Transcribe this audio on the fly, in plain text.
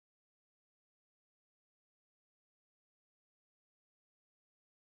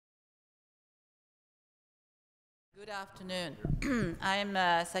Good afternoon. I'm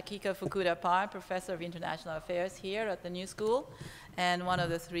Sakiko Fukuda-Parr, Professor of International Affairs here at the New School and one of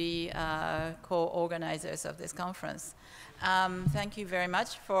the three co-organizers of this conference. Thank you very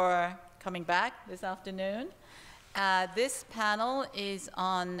much for coming back this afternoon. This panel is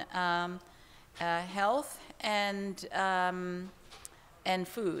on health and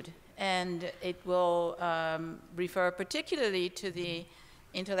food, and it will refer particularly to the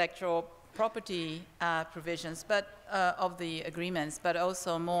intellectual property provisions of the agreements, but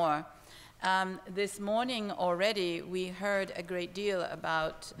also more. This morning already we heard a great deal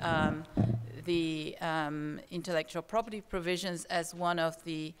about the intellectual property provisions as one of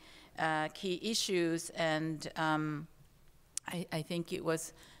the key issues, and I think it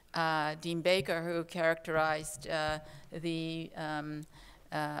was Dean Baker who characterized the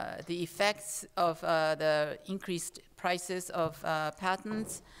effects of the increased prices of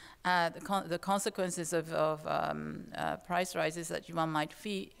patents, the consequences of price rises that one might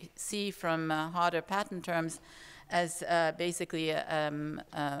see from harder patent terms as basically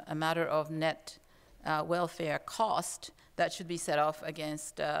a matter of net welfare cost that should be set off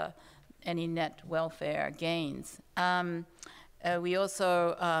against any net welfare gains. We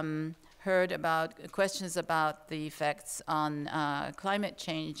also heard about questions about the effects on climate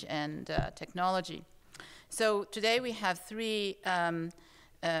change and technology. So today we have three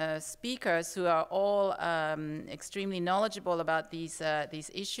speakers who are all extremely knowledgeable about these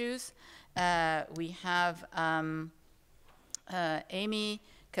issues. We have Amy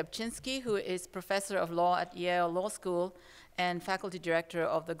Kopczynski, who is Professor of Law at Yale Law School and Faculty Director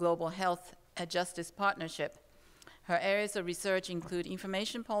of the Global Health Justice Partnership. Her areas of research include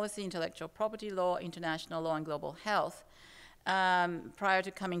information policy, intellectual property law, international law, and global health. Prior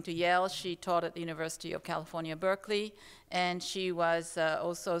to coming to Yale, she taught at the University of California, Berkeley, and she was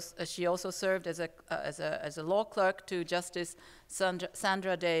also served as a law clerk to Justice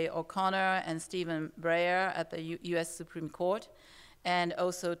Sandra Day O'Connor and Stephen Breyer at the U.S. Supreme Court, and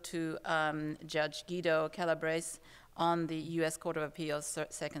also to Judge Guido Calabrese on the U.S. Court of Appeals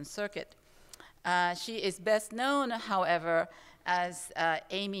Second Circuit. She is best known, however, as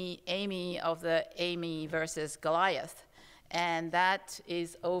Amy of the Amy versus Goliath. And that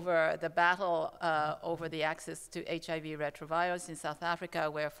is over the battle over the access to HIV retrovirus in South Africa,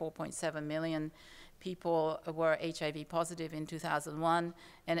 where 4.7 million people were HIV positive in 2001.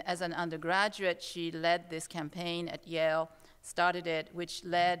 And as an undergraduate, she led this campaign at Yale, started it, which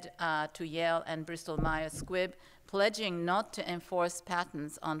led to Yale and Bristol Myers Squibb pledging not to enforce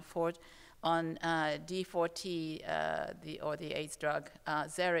patents on D4T, the AIDS drug,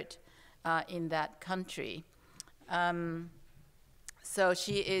 Zerit, in that country. So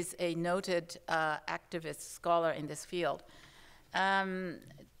she is a noted activist scholar in this field.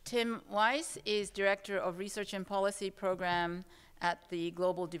 Tim Weiss is Director of Research and Policy Program at the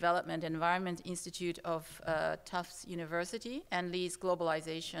Global Development Environment Institute of Tufts University and leads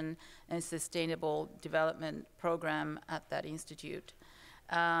Globalization and Sustainable Development Program at that institute.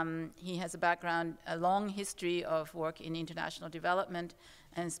 He has a long history of work in international development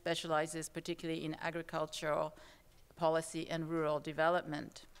and specializes particularly in agricultural policy and rural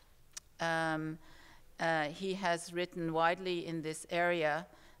development. He has written widely in this area,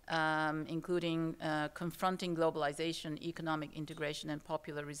 including Confronting Globalization, Economic Integration, and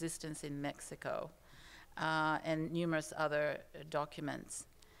Popular Resistance in Mexico, and numerous other documents.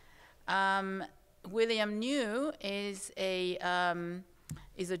 William New is a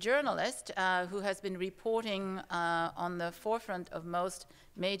journalist who has been reporting on the forefront of most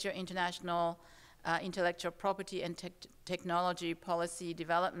major international intellectual property and technology policy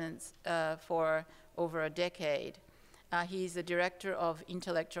developments for over a decade. He's the director of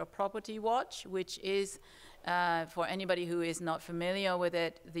Intellectual Property Watch, which is, for anybody who is not familiar with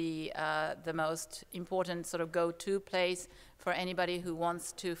it, the most important sort of go-to place for anybody who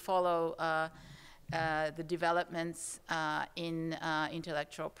wants to follow the developments in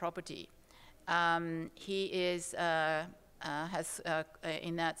intellectual property. He is has,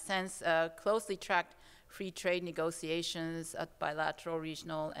 in that sense, closely tracked free trade negotiations at bilateral,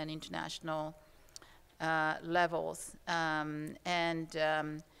 regional, and international levels.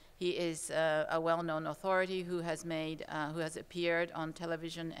 He is a well-known authority who has appeared on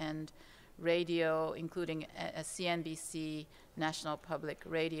television and radio, including a CNBC, National Public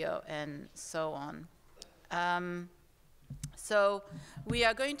Radio, and so on. So we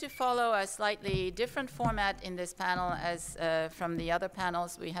are going to follow a slightly different format in this panel as from the other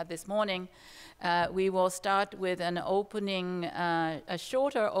panels we had this morning. We will start with an opening, a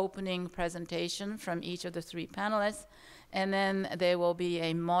shorter opening presentation from each of the three panelists, and then there will be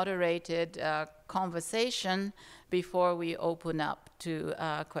a moderated conversation before we open up to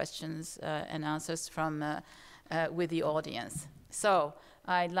questions and answers from with the audience. So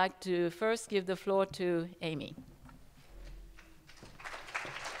I'd like to first give the floor to Amy.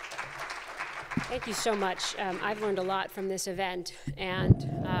 Thank you so much. I've learned a lot from this event,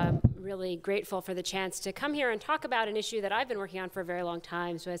 and really grateful for the chance to come here and talk about an issue that I've been working on for a very long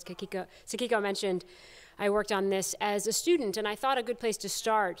time. So as Sakiko mentioned, I worked on this as a student, and I thought a good place to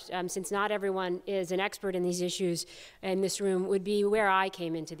start, since not everyone is an expert in these issues in this room, would be where I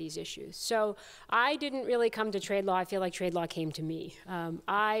came into these issues. So I didn't really come to trade law. I feel like trade law came to me.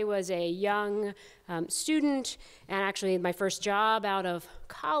 I was a young student, and actually my first job out of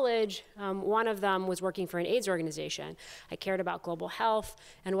college, one of them was working for an AIDS organization. I cared about global health,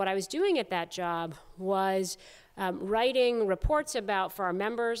 and what I was doing at that job was writing reports for our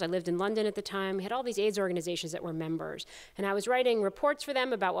members. I lived in London at the time. We had all these AIDS organizations that were members. And I was writing reports for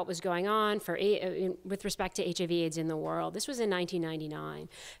them about what was going on with respect to HIV/AIDS in the world. This was in 1999.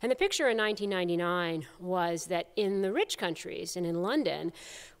 And the picture in 1999 was that in the rich countries and in London,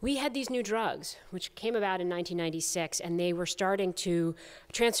 we had these new drugs, which came about in 1996, and they were starting to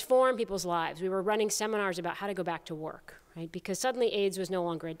transform people's lives. We were running seminars about how to go back to work. Right? Because suddenly AIDS was no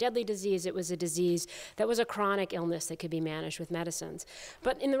longer a deadly disease, it was a disease that was a chronic illness that could be managed with medicines.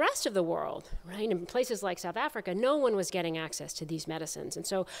 But in the rest of the world, right, in places like South Africa, no one was getting access to these medicines. And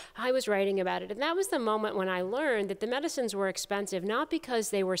so I was writing about it, and that was the moment when I learned that the medicines were expensive, not because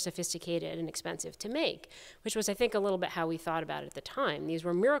they were sophisticated and expensive to make, which was, I think, a little bit how we thought about it at the time. These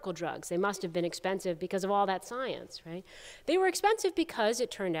were miracle drugs. They must have been expensive because of all that science, right? They were expensive because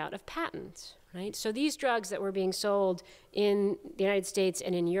it turned out of patents. Right? So these drugs that were being sold in the United States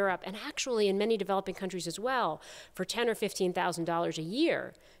and in Europe, and actually in many developing countries as well, for $10,000 or $15,000 a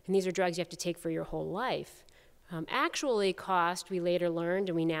year, and these are drugs you have to take for your whole life, actually cost, we later learned,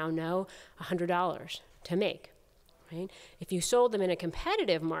 and we now know, $100 to make. Right? If you sold them in a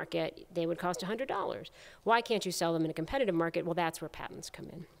competitive market, they would cost $100. Why can't you sell them in a competitive market? Well, that's where patents come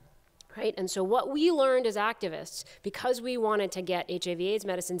in. Right? And so what we learned as activists, because we wanted to get HIV/AIDS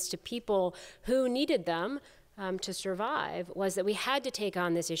medicines to people who needed them to survive, was that we had to take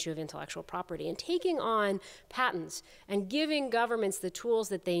on this issue of intellectual property. And taking on patents and giving governments the tools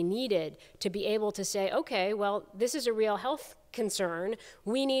that they needed to be able to say, okay, well, this is a real health concern,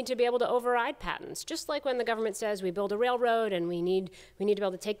 we need to be able to override patents. Just like when the government says we build a railroad and we need to be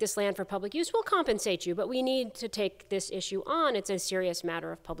able to take this land for public use, we'll compensate you, but we need to take this issue on. It's a serious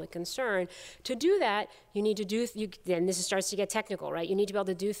matter of public concern. To do that, you need to do, then this starts to get technical, right? You need to be able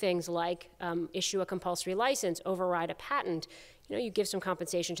to do things like issue a compulsory license, override a patent. You know, you give some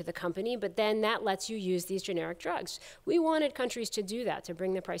compensation to the company, but then that lets you use these generic drugs. We wanted countries to do that, to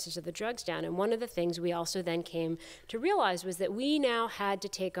bring the prices of the drugs down. And one of the things we also then came to realize was that we now had to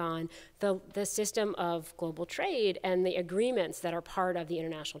take on the system of global trade and the agreements that are part of the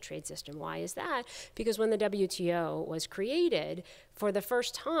international trade system. Why is that? Because when the WTO was created, for the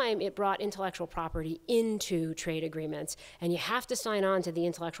first time, it brought intellectual property into trade agreements. And you have to sign on to the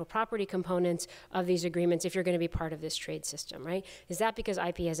intellectual property components of these agreements if you're going to be part of this trade system, right? Is that because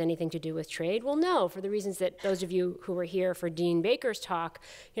IP has anything to do with trade? Well, no, for the reasons that those of you who were here for Dean Baker's talk,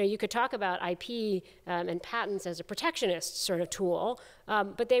 you know, you could talk about IP and patents as a protectionist sort of tool,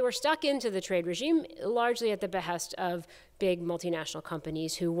 but they were stuck into the trade regime largely at the behest of big multinational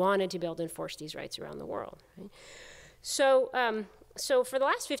companies who wanted to be able to enforce these rights around the world, right? So for the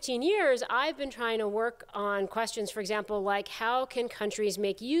last 15 years, I've been trying to work on questions, for example, like how can countries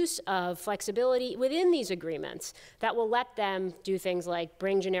make use of flexibility within these agreements that will let them do things like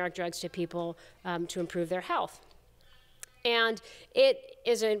bring generic drugs to people to improve their health. And it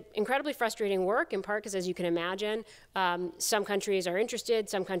is an incredibly frustrating work, in part because, as you can imagine, some countries are interested,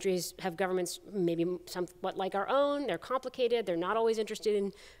 some countries have governments maybe somewhat like our own, they're complicated, they're not always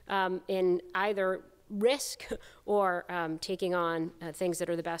interested in either risk or taking on things that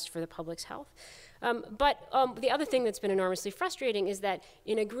are the best for the public's health. But the other thing that's been enormously frustrating is that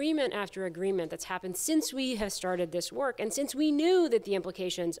in agreement after agreement that's happened since we have started this work, and since we knew that the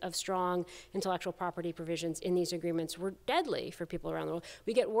implications of strong intellectual property provisions in these agreements were deadly for people around the world,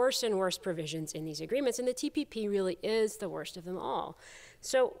 we get worse and worse provisions in these agreements, and the TPP really is the worst of them all.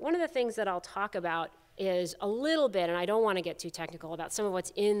 So one of the things that I'll talk about is a little bit, and I don't want to get too technical, about some of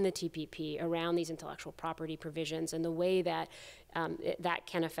what's in the TPP around these intellectual property provisions and the way that that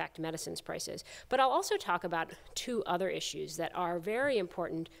can affect medicines prices. But I'll also talk about two other issues that are very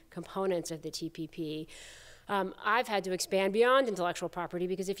important components of the TPP. I've had to expand beyond intellectual property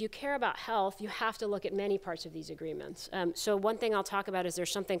because if you care about health, you have to look at many parts of these agreements. So one thing I'll talk about is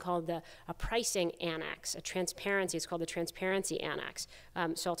there's something called a pricing annex, a transparency. It's called the transparency annex.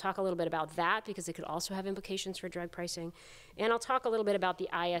 So I'll talk a little bit about that because it could also have implications for drug pricing. And I'll talk a little bit about the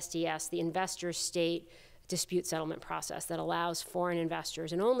ISDS, the investor state dispute settlement process that allows foreign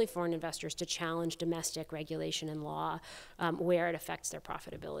investors and only foreign investors to challenge domestic regulation and law where it affects their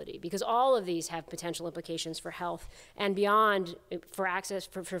profitability. Because all of these have potential implications for health and beyond, for access,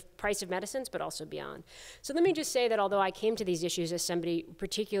 for price of medicines, but also beyond. So let me just say that although I came to these issues as somebody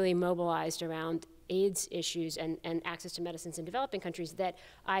particularly mobilized around AIDS issues and access to medicines in developing countries, that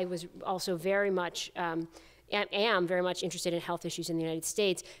I was also very much am very much interested in health issues in the United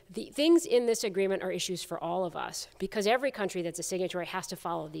States. The things in this agreement are issues for all of us because every country that's a signatory has to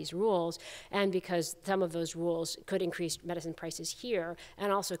follow these rules and because some of those rules could increase medicine prices here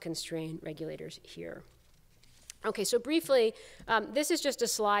and also constrain regulators here. Okay, so briefly, this is just a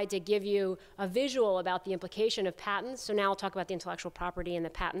slide to give you a visual about the implication of patents. So now I'll talk about the intellectual property and the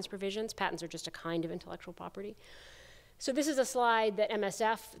patents provisions. Patents are just a kind of intellectual property. So this is a slide that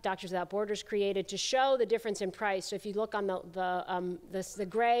MSF, Doctors Without Borders, created to show the difference in price. So if you look on the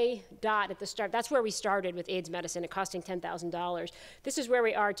gray dot at the start, that's where we started with AIDS medicine, it costing $10,000. This is where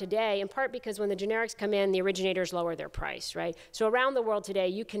we are today, in part because when the generics come in, the originators lower their price, right? So around the world today,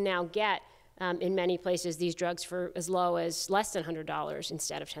 you can now get in many places these drugs for as low as less than $100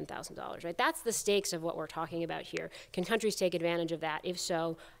 instead of $10,000, right? That's the stakes of what we're talking about here. Can countries take advantage of that? If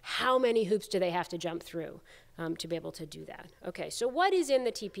so, how many hoops do they have to jump through to be able to do that? Okay, so what is in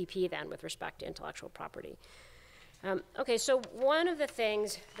the TPP then with respect to intellectual property? Okay, so one of the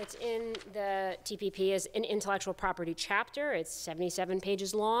things that's in the TPP is an intellectual property chapter. It's 77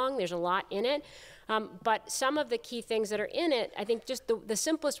 pages long. There's a lot in it. But some of the key things that are in it, I think just the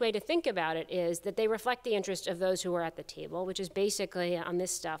simplest way to think about it is that they reflect the interest of those who are at the table, which is basically on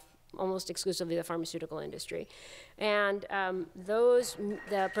this stuff, almost exclusively the pharmaceutical industry. And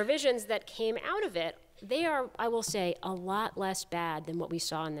the provisions that came out of it, they are, I will say, a lot less bad than what we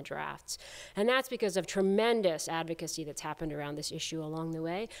saw in the drafts. And that's because of tremendous advocacy that's happened around this issue along the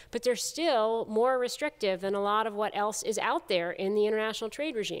way. But they're still more restrictive than a lot of what else is out there in the international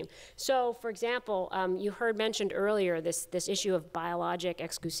trade regime. So, for example, you heard mentioned earlier this issue of biologic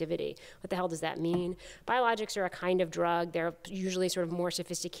exclusivity. What the hell does that mean? Biologics are a kind of drug. They're usually sort of more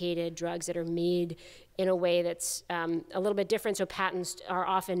sophisticated drugs that are made in a way that's a little bit different, so patents are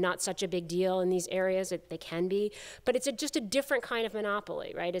often not such a big deal in these areas. They can be, but it's just a different kind of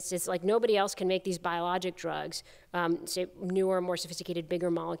monopoly, right? It's like nobody else can make these biologic drugs, say newer, more sophisticated,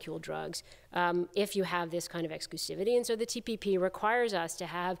 bigger molecule drugs, if you have this kind of exclusivity. And so the TPP requires us to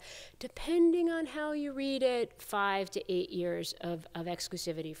have, depending on how you read it, 5 to 8 years of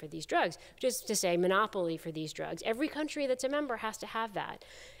exclusivity for these drugs, which is to say monopoly for these drugs. Every country that's a member has to have that.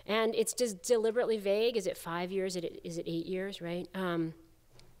 And it's just deliberately vague. Is it 5 years? Is it 8 years, right?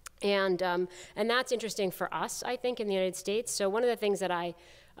 And that's interesting for us, I think, in the United States. So one of the things that I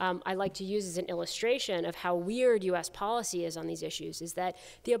like to use as an illustration of how weird U.S. policy is on these issues is that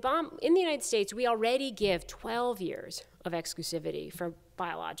in the United States, we already give 12 years of exclusivity for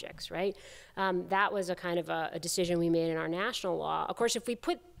biologics, right? That was a kind of a decision we made in our national law. Of course, if we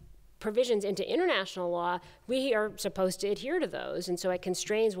put provisions into international law, we are supposed to adhere to those, and so it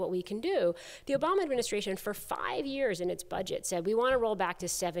constrains what we can do. The Obama administration, for 5 years in its budget, said we want to roll back to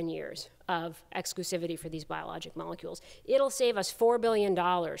 7 years of exclusivity for these biologic molecules. It'll save us $4 billion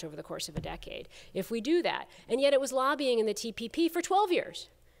over the course of a decade if we do that. And yet it was lobbying in the TPP for 12 years.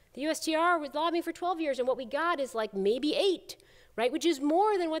 The USTR was lobbying for 12 years, and what we got is like maybe 8. Right, which is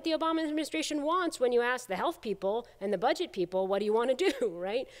more than what the Obama administration wants when you ask the health people and the budget people, what do you want to do,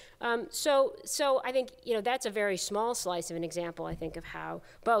 right? So I think that's a very small slice of an example, I think, of how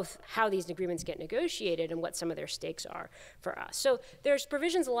these agreements get negotiated and what some of their stakes are for us. So there's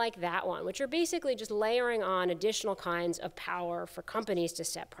provisions like that one, which are basically just layering on additional kinds of power for companies to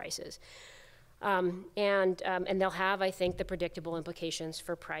set prices. And they'll have, I think, the predictable implications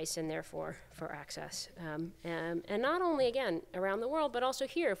for price and therefore for access. And not only, again, around the world, but also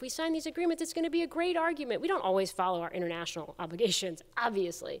here. If we sign these agreements, it's going to be a great argument. We don't always follow our international obligations,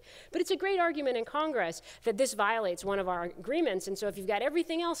 obviously, but it's a great argument in Congress that this violates one of our agreements. And so if you've got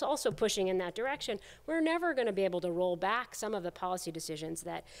everything else also pushing in that direction, we're never going to be able to roll back some of the policy decisions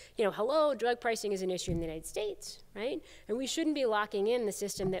that, hello, drug pricing is an issue in the United States, right? And we shouldn't be locking in the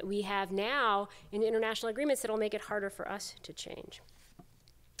system that we have now in international agreements that will make it harder for us to change.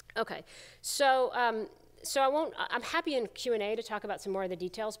 Okay, so so I'm happy in Q&A to talk about some more of the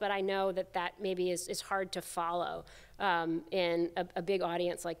details, but I know that that maybe is hard to follow in a big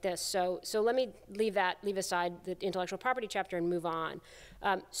audience like this. So let me leave aside the intellectual property chapter and move on.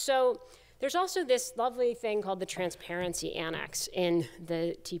 So there's also this lovely thing called the Transparency Annex in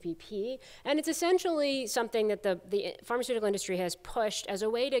the TPP, and it's essentially something that the pharmaceutical industry has pushed as a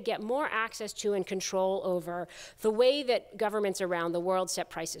way to get more access to and control over the way that governments around the world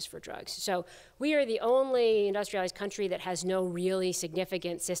set prices for drugs. So we are the only industrialized country that has no really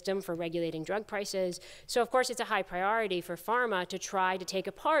significant system for regulating drug prices. So of course it's a high priority for pharma to try to take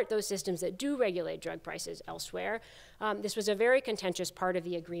apart those systems that do regulate drug prices elsewhere. This was a very contentious part of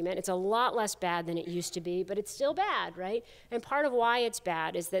the agreement. It's a lot less bad than it used to be, but it's still bad, right? And part of why it's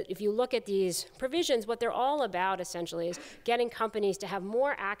bad is that if you look at these provisions, what they're all about essentially is getting companies to have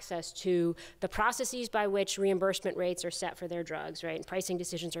more access to the processes by which reimbursement rates are set for their drugs, right? And pricing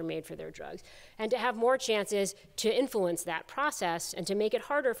decisions are made for their drugs. And to have more chances to influence that process and to make it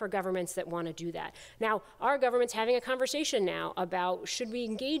harder for governments that want to do that. Now, our government's having a conversation now about should we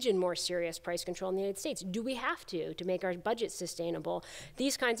engage in more serious price control in the United States? Do we have to make our budget sustainable?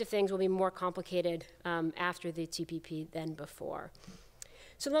 These kinds of things will be more complicated after the TPP than before.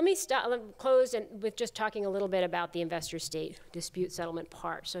 So let me close with just talking a little bit about the investor-state dispute settlement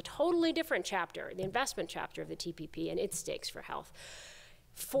part. So a totally different chapter, the investment chapter of the TPP and its stakes for health.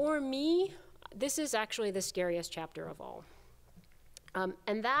 For me, this is actually the scariest chapter of all.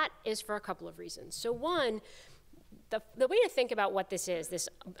 And that is for a couple of reasons. So one, the way to think about what this is,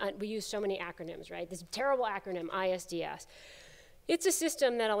 we use so many acronyms, right? This terrible acronym, ISDS. It's a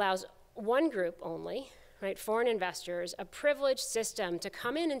system that allows one group only, right, foreign investors, a privileged system to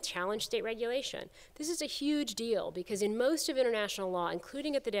come in and challenge state regulation. This is a huge deal because in most of international law,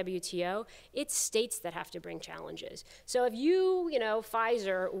 including at the WTO, it's states that have to bring challenges. So if you,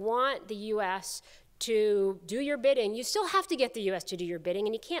 Pfizer, want the US to do your bidding, you still have to get the US to do your bidding,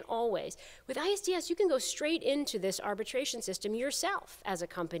 and you can't always. With ISDS, you can go straight into this arbitration system yourself as a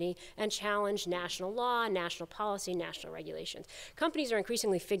company and challenge national law, national policy, national regulations. Companies are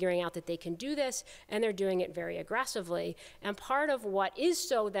increasingly figuring out that they can do this, and they're doing it very aggressively. And part of what is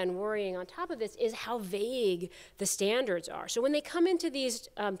so then worrying on top of this is how vague the standards are. So when they come into these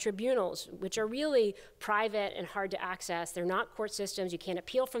tribunals, which are really private and hard to access, they're not court systems, you can't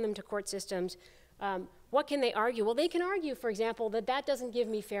appeal from them to court systems, what can they argue? Well, they can argue, for example, that doesn't give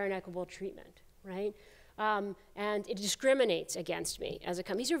me fair and equitable treatment, right? And it discriminates against me as a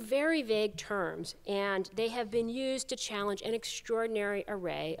company. These are very vague terms, and they have been used to challenge an extraordinary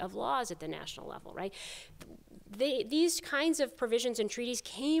array of laws at the national level, right? These kinds of provisions and treaties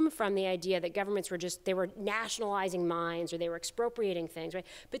came from the idea that governments they were nationalizing mines or they were expropriating things, right?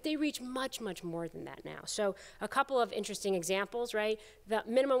 But they reach much, much more than that now. So a couple of interesting examples, right? The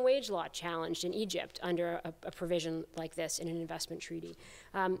minimum wage law challenged in Egypt under a provision like this in an investment treaty.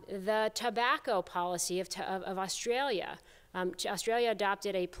 The tobacco policy of Australia. Australia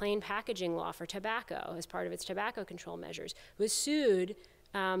adopted a plain packaging law for tobacco as part of its tobacco control measures. It was sued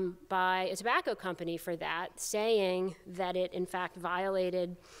by a tobacco company for that, saying that it in fact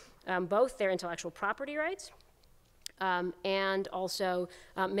violated both their intellectual property rights and also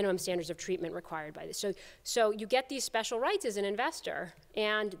minimum standards of treatment required by this. So you get these special rights as an investor,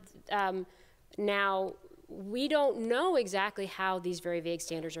 and now we don't know exactly how these very vague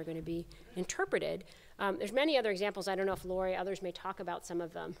standards are going to be interpreted. There's many other examples. I don't know if Lori, others may talk about some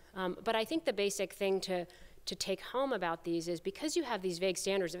of them, but I think the basic thing to take home about these is because you have these vague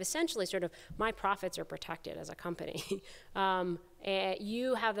standards of essentially sort of my profits are protected as a company,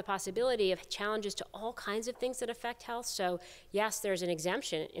 you have the possibility of challenges to all kinds of things that affect health. So yes, there's an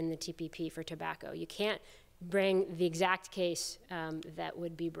exemption in the TPP for tobacco. You can't bring the exact case that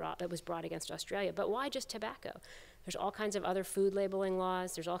was brought against Australia, but why just tobacco? There's all kinds of other food labeling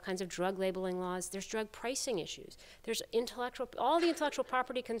laws. There's all kinds of drug labeling laws. There's drug pricing issues. There's all the intellectual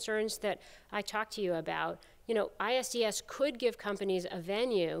property concerns that I talked to you about. ISDS could give companies a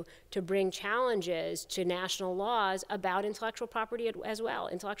venue to bring challenges to national laws about intellectual property as well.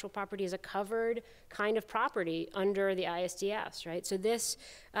 Intellectual property is a covered kind of property under the ISDS, right? So this,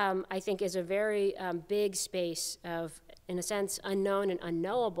 I think, is a very big space of, in a sense, unknown and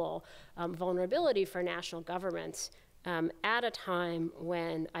unknowable vulnerability for national governments at a time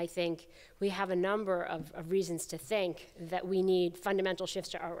when I think we have a number of reasons to think that we need fundamental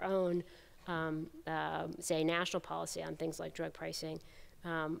shifts to our own say, national policy on things like drug pricing,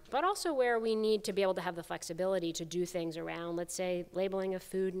 but also where we need to be able to have the flexibility to do things around, let's say, labeling of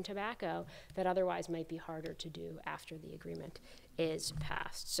food and tobacco that otherwise might be harder to do after the agreement is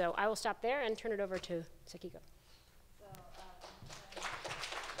passed. So I will stop there and turn it over to Sakiko.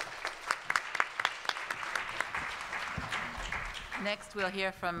 Next, we'll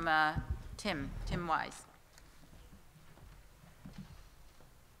hear from Tim Wise.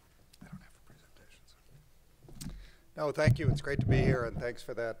 No, thank you. It's great to be here, and thanks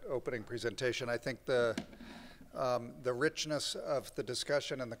for that opening presentation. I think the richness of the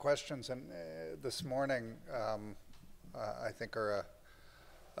discussion and the questions this morning, I think, are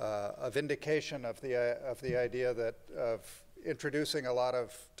a vindication of the idea that of introducing a lot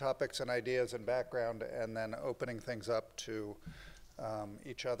of topics and ideas and background, and then opening things up to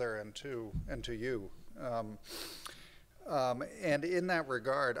each other and to you. And in that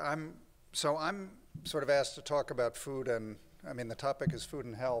regard, I'm sort of asked to talk about food, and I mean the topic is food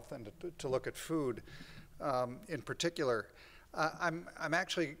and health, and to look at food in particular. I'm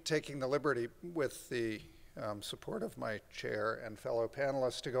actually taking the liberty, with the support of my chair and fellow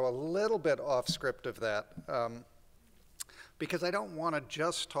panelists, to go a little bit off script of that, because I don't want to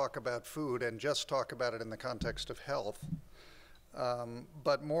just talk about food and just talk about it in the context of health,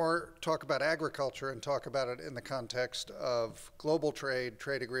 but more talk about agriculture and talk about it in the context of global trade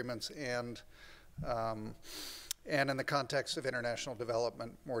agreements, and in the context of international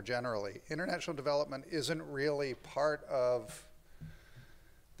development more generally. International development isn't really part of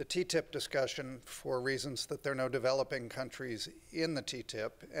the TTIP discussion for reasons that there are no developing countries in the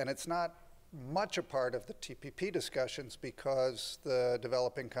TTIP, and it's not much a part of the TPP discussions because the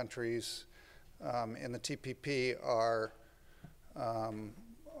developing countries in the TPP are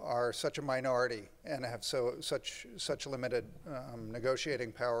such a minority and have such limited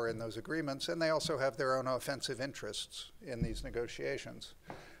negotiating power in those agreements, and they also have their own offensive interests in these negotiations.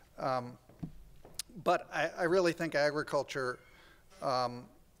 But I really think agriculture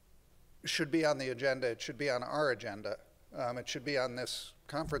should be on the agenda. It should be on our agenda. It should be on this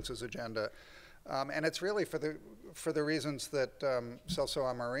conference's agenda, and it's really for the reasons that Celso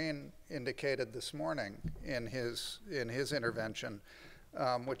Amorim indicated this morning in his intervention.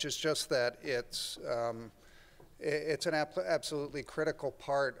 Which is just that it's an absolutely critical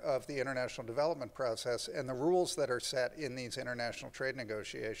part of the international development process, and the rules that are set in these international trade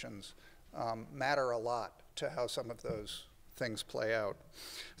negotiations matter a lot to how some of those things play out.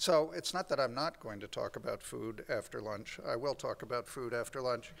 So it's not that I'm not going to talk about food after lunch. I will talk about food after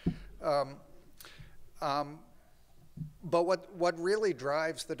lunch. But what really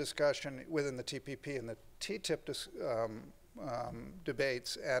drives the discussion within the TPP and the TTIP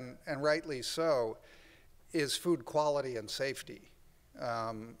debates, and rightly so, is food quality and safety.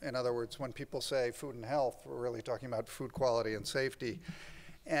 In other words, when people say food and health, we're really talking about food quality and safety.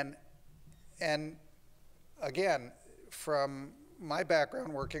 And again, from my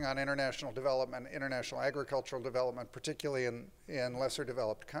background working on international development, international agricultural development, particularly in lesser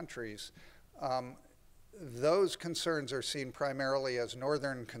developed countries, those concerns are seen primarily as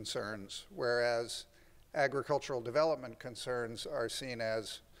northern concerns, whereas agricultural development concerns are seen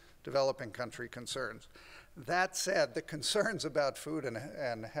as developing country concerns. That said, the concerns about food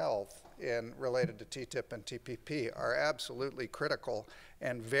and health related to TTIP and TPP are absolutely critical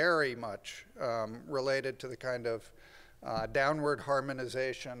and very much related to the kind of downward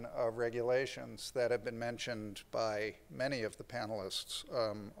harmonization of regulations that have been mentioned by many of the panelists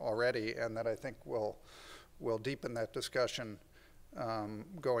already, and that I think will deepen that discussion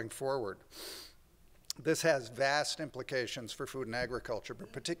going forward. This has vast implications for food and agriculture,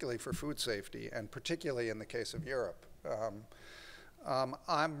 but particularly for food safety, and particularly in the case of Europe.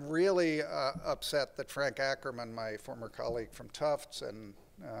 I'm really upset that Frank Ackerman, my former colleague from Tufts and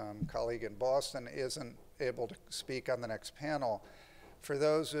colleague in Boston, isn't able to speak on the next panel. For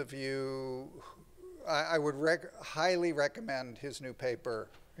those of you, I would highly recommend his new paper,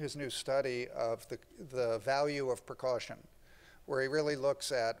 his new study of the value of precaution, where he really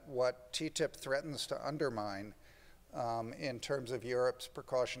looks at what TTIP threatens to undermine in terms of Europe's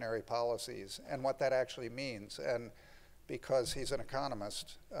precautionary policies and what that actually means. And because he's an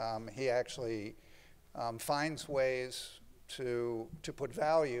economist, he actually finds ways to put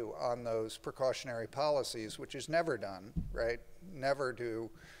value on those precautionary policies, which is never done, right? Never do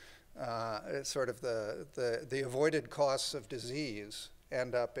sort of the avoided costs of disease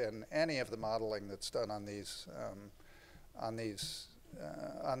end up in any of the modeling that's done on these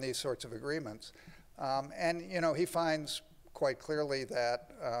sorts of agreements. And you know, he finds quite clearly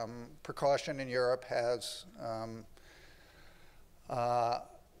that precaution in Europe has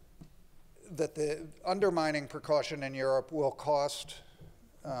that the undermining precaution in Europe will cost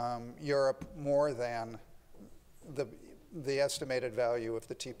Europe more than the estimated value of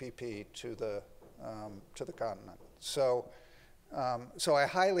the TPP to the continent. So I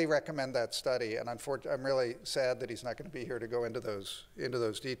highly recommend that study, and unfortunately, I'm really sad that he's not going to be here to go into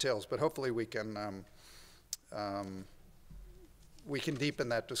those details. But hopefully, we can deepen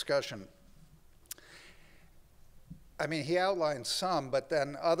that discussion. I mean, he outlines some, but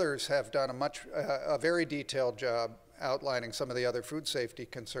then others have done a very detailed job outlining some of the other food safety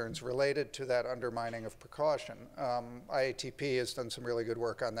concerns related to that undermining of precaution. IATP has done some really good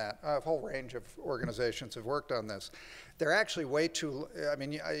work on that. A whole range of organizations have worked on this. They're actually way too, I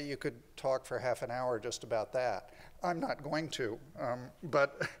mean, you could talk for half an hour just about that. I'm not going to,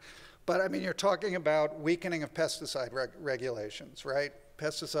 but I mean, you're talking about weakening of pesticide regulations, right?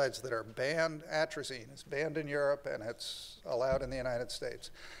 Pesticides that are banned, atrazine is banned in Europe and it's allowed in the United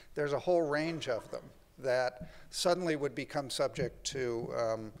States. There's a whole range of them that suddenly would become subject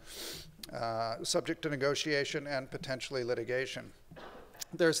to negotiation and potentially litigation.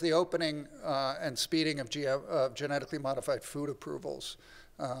 There's the opening and speeding of genetically modified food approvals.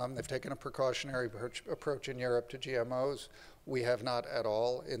 They've taken a precautionary approach in Europe to GMOs. We have not at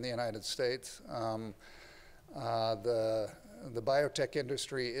all in the United States. The biotech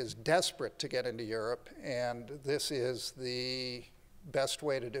industry is desperate to get into Europe, and this is the best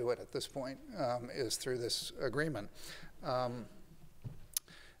way to do it at this point, is through this agreement.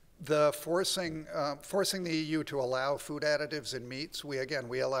 The forcing the EU to allow food additives in meats, we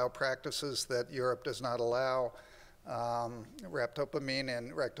allow practices that Europe does not allow. Ractopamine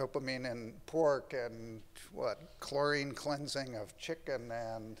in pork, and chlorine cleansing of chicken,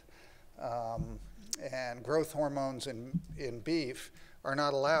 and growth hormones in beef are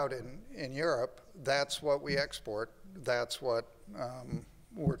not allowed in Europe. That's what we export. That's what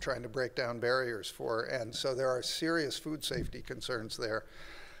we're trying to break down barriers for. And so there are serious food safety concerns there.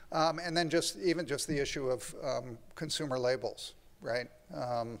 And then even just the issue of consumer labels, right?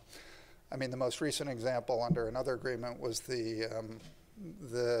 I mean, the most recent example under another agreement was the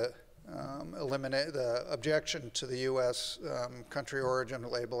objection to the U.S. Country origin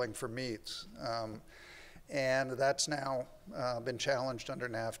labeling for meats. And that's now been challenged under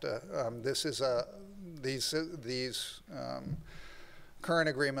NAFTA. These current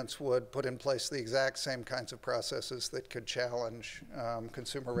agreements would put in place the exact same kinds of processes that could challenge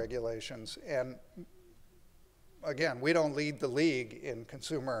consumer regulations. And again, we don't lead the league in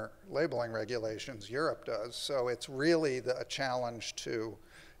consumer labeling regulations. Europe does. So it's really a challenge to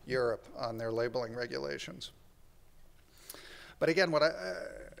Europe on their labeling regulations. But again,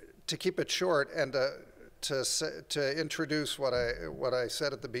 to keep it short and to introduce what I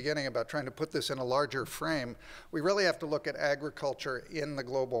said at the beginning about trying to put this in a larger frame, we really have to look at agriculture in the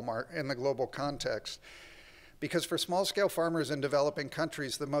global context. Because for small-scale farmers in developing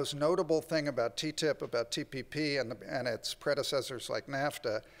countries, the most notable thing about TTIP, about TPP, and its predecessors like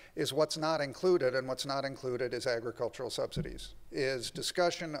NAFTA is what's not included, and what's not included is agricultural subsidies, is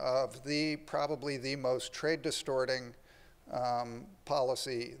discussion of probably the most trade-distorting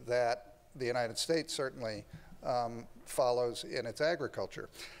policy that the United States certainly follows in its agriculture.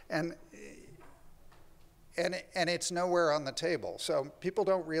 And it's nowhere on the table. So people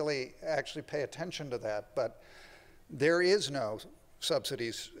don't really actually pay attention to that, but there is no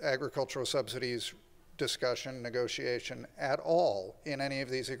subsidies, agricultural subsidies discussion, negotiation at all in any of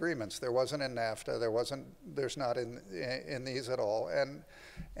these agreements. There wasn't in NAFTA, there's not in these at all. And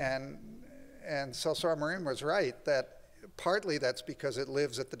Celsar Marin was right that partly that's because it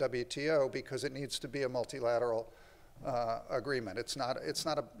lives at the WTO, because it needs to be a multilateral agreement.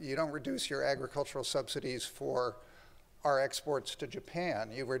 You don't reduce your agricultural subsidies for our exports to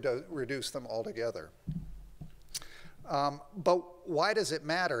Japan. You reduce them altogether. But why does it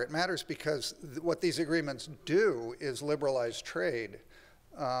matter? It matters because what these agreements do is liberalize trade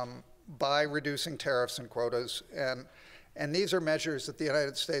by reducing tariffs and quotas. And these are measures that the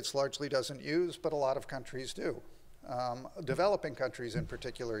United States largely doesn't use, but a lot of countries do. Developing countries in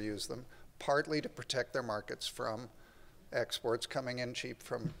particular use them, partly to protect their markets from exports coming in cheap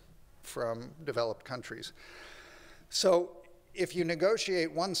from developed countries. So if you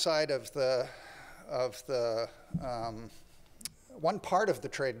negotiate one side of one part of the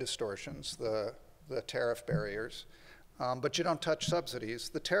trade distortions, the tariff barriers, but you don't touch subsidies,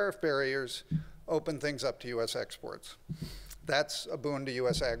 the tariff barriers open things up to U.S. exports. That's a boon to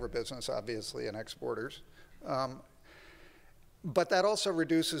U.S. agribusiness, obviously, and exporters. But that also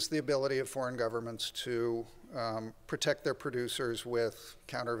reduces the ability of foreign governments to protect their producers with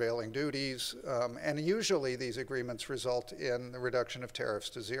countervailing duties. And usually these agreements result in the reduction of tariffs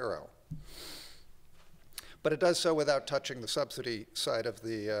to zero. But it does so without touching the subsidy side of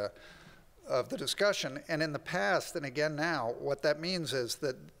the discussion. And in the past, and again now, what that means is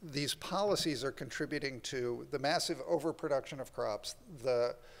that these policies are contributing to the massive overproduction of crops,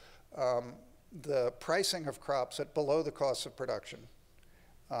 the pricing of crops at below the cost of production.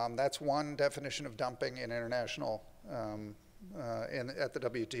 That's one definition of dumping in international at the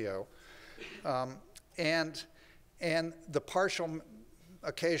WTO. And the partial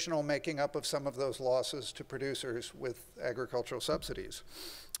occasional making up of some of those losses to producers with agricultural subsidies.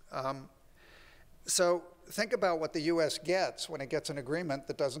 So think about what the US gets when it gets an agreement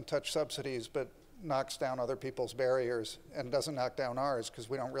that doesn't touch subsidies but knocks down other people's barriers and doesn't knock down ours because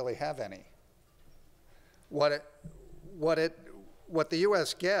we don't really have any. What the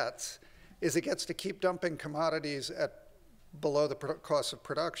US gets is it gets to keep dumping commodities at below the cost of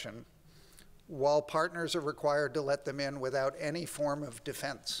production, while partners are required to let them in without any form of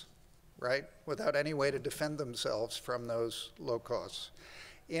defense, right? Without any way to defend themselves from those low costs.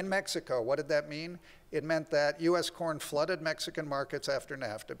 In Mexico, what did that mean? It meant that US corn flooded Mexican markets after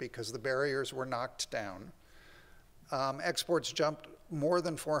NAFTA because the barriers were knocked down. Exports jumped more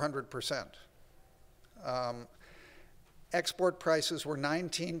than 400%. Export prices were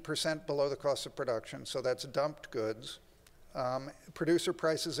 19% below the cost of production, so that's dumped goods. Producer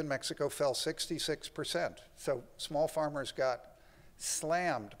prices in Mexico fell 66%. So small farmers got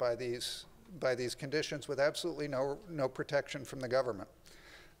slammed by these conditions with absolutely no protection from the government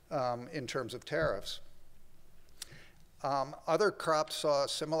in terms of tariffs. Other crops saw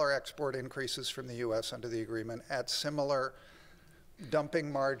similar export increases from the US under the agreement at similar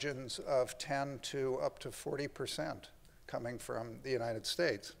dumping margins of 10 to up to 40% coming from the United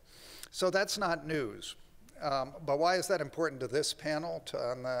States. So that's not news. But why is that important to this panel,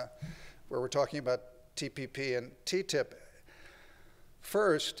 where we're talking about TPP and TTIP?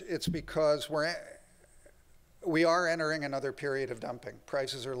 First, it's because we are entering another period of dumping.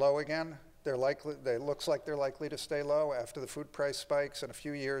 Prices are low again. It looks like they're likely to stay low after the food price spikes and a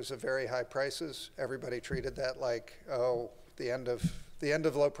few years of very high prices. Everybody treated that like, oh, the end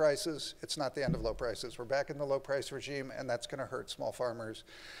of low prices. It's not the end of low prices. We're back in the low price regime, and that's going to hurt small farmers.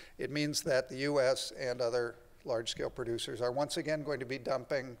 It means that the US and other large-scale producers are once again going to be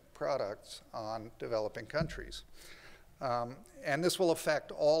dumping products on developing countries. And this will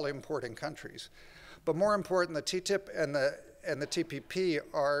affect all importing countries. But more important, the TTIP and the TPP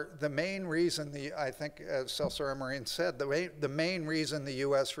are the main reason, I think, as Celso Amarin said, the main reason the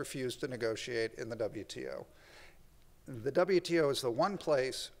US refused to negotiate in the WTO. The WTO is the one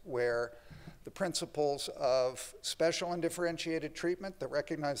place where the principles of special and differentiated treatment that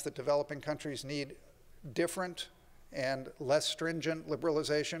recognize that developing countries need different and less stringent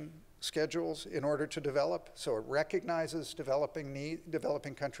liberalization schedules in order to develop. So it recognizes developing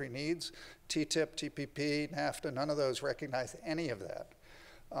country needs. TTIP, TPP, NAFTA, none of those recognize any of that.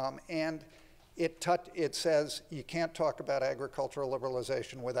 And it says you can't talk about agricultural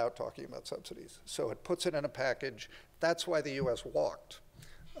liberalization without talking about subsidies. So it puts it in a package. That's why the US walked.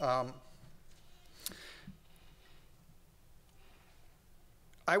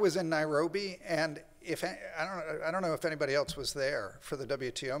 I was in Nairobi, and I don't know if anybody else was there for the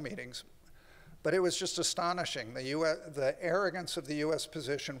WTO meetings, but it was just astonishing, the arrogance of the US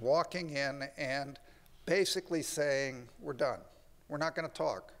position walking in and basically saying, we're done. We're not going to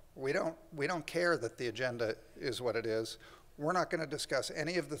talk. We don't care that the agenda is what it is. We're not going to discuss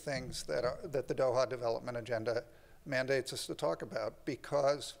any of the things that the Doha Development Agenda mandates us to talk about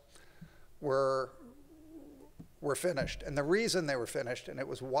because we're finished. And the reason they were finished, and it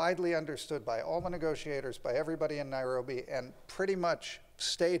was widely understood by all the negotiators, by everybody in Nairobi, and pretty much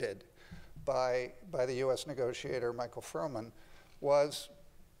stated by the US negotiator, Michael Froman, was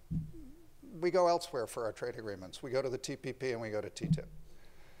we go elsewhere for our trade agreements. We go to the TPP and we go to TTIP.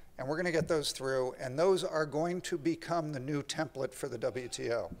 And we're going to get those through, and those are going to become the new template for the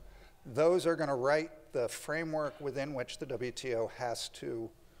WTO. Those are going to write the framework within which the WTO has to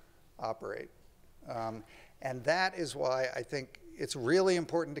operate. And that is why I think it's really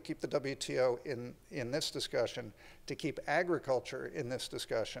important to keep the WTO in this discussion, to keep agriculture in this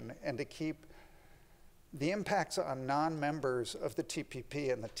discussion, and to keep the impacts on non-members of the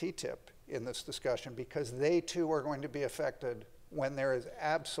TPP and the TTIP in this discussion, because they too are going to be affected when there is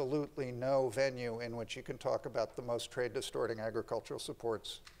absolutely no venue in which you can talk about the most trade-distorting agricultural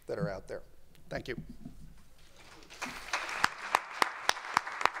supports that are out there. Thank you.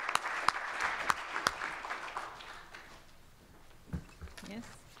 Yes.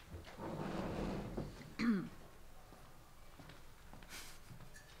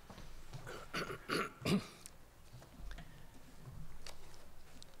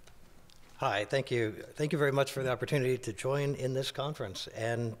 Hi, thank you. Thank you very much for the opportunity to join in this conference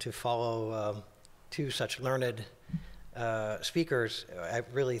and to follow two such learned speakers,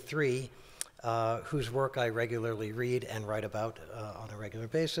 really three, whose work I regularly read and write about on a regular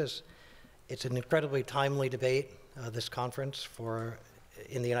basis. It's an incredibly timely debate, this conference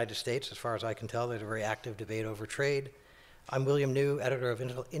in the United States. As far as I can tell, there's a very active debate over trade. I'm William New, editor of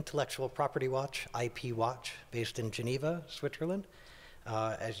Intellectual Property Watch, IP Watch, based in Geneva, Switzerland.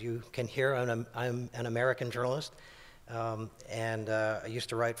 As you can hear, I'm an American journalist, and I used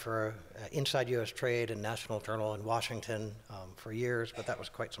to write for Inside U.S. Trade and National Journal in Washington for years, but that was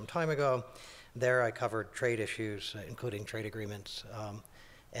quite some time ago. There I covered trade issues, including trade agreements,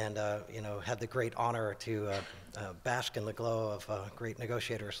 and had the great honor to bask in the glow of great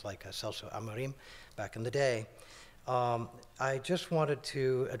negotiators like Celso Amorim back in the day. I just wanted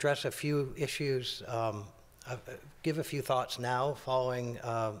to address a few issues, give a few thoughts now following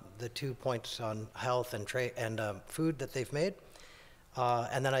the 2 points on health and trade and food that they've made.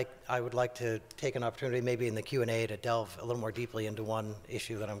 And then I would like to take an opportunity maybe in the Q&A to delve a little more deeply into one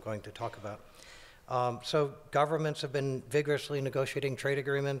issue that I'm going to talk about. So governments have been vigorously negotiating trade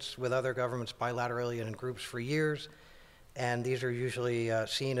agreements with other governments bilaterally and in groups for years, and these are usually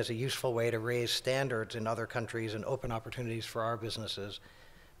seen as a useful way to raise standards in other countries and open opportunities for our businesses,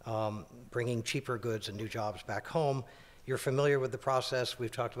 bringing cheaper goods and new jobs back home. You're familiar with the process, we've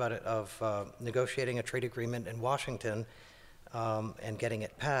talked about it, of negotiating a trade agreement in Washington and getting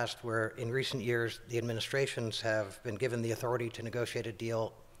it passed, where in recent years the administrations have been given the authority to negotiate a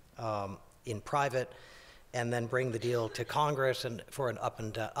deal in private, and then bring the deal to Congress and for an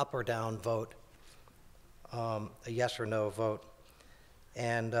up or down vote, a yes or no vote.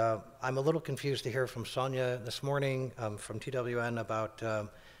 And I'm a little confused to hear from Sonia this morning from TWN about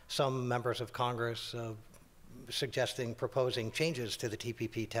some members of Congress proposing changes to the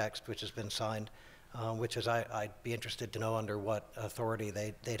TPP text, which has been signed, which is I'd be interested to know under what authority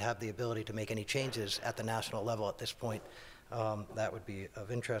they'd have the ability to make any changes at the national level at this point. That would be of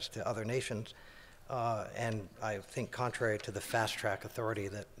interest to other nations, and I think contrary to the fast-track authority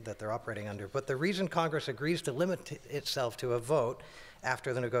that they're operating under. But the reason Congress agrees to limit itself to a vote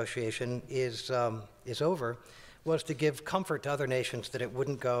after the negotiation is over was to give comfort to other nations that it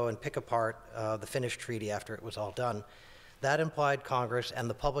wouldn't go and pick apart the finished treaty after it was all done. That implied Congress and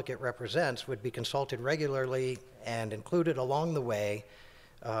the public it represents would be consulted regularly and included along the way,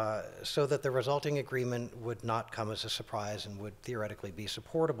 so that the resulting agreement would not come as a surprise and would theoretically be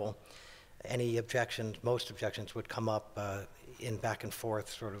supportable. Any objections, most objections, would come up in back and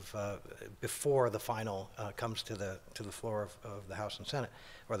forth, sort of before the final comes to the floor of the House and Senate,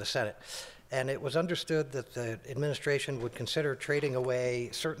 or the Senate. And it was understood that the administration would consider trading away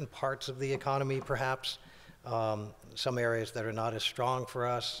certain parts of the economy, perhaps, some areas that are not as strong for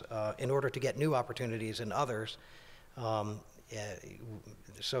us, in order to get new opportunities in others.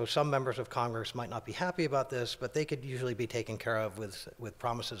 So some members of Congress might not be happy about this, but they could usually be taken care of with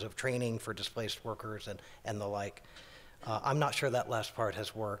promises of training for displaced workers and the like. I'm not sure that last part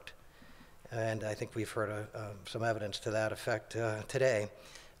has worked, and I think we've heard some evidence to that effect today.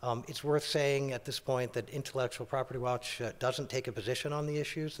 It's worth saying at this point that Intellectual Property Watch doesn't take a position on the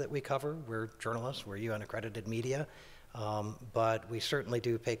issues that we cover. We're journalists, we're UN-accredited media. But we certainly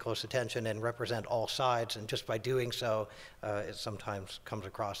do pay close attention and represent all sides, and just by doing so, it sometimes comes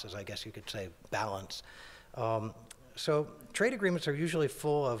across as, I guess you could say, balance. So trade agreements are usually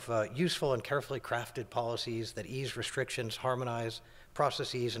full of useful and carefully crafted policies that ease restrictions, harmonize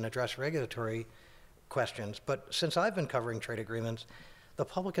processes, and address regulatory questions. But since I've been covering trade agreements, the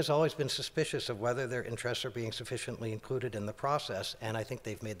public has always been suspicious of whether their interests are being sufficiently included in the process, and I think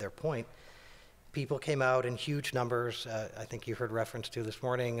they've made their point. People came out in huge numbers, I think you heard reference to this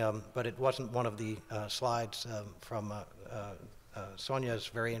morning, but it wasn't one of the slides from Sonia's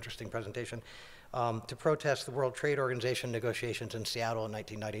very interesting presentation, to protest the World Trade Organization negotiations in Seattle in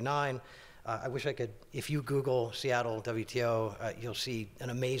 1999. I wish I could, if you Google Seattle WTO, you'll see an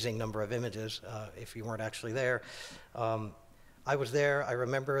amazing number of images if you weren't actually there. I was there. I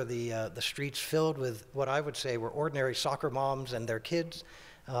remember the streets filled with what I would say were ordinary soccer moms and their kids,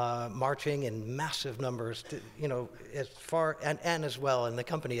 marching in massive numbers, to, as far, and as well in the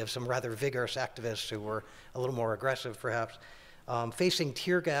company of some rather vigorous activists who were a little more aggressive, perhaps, facing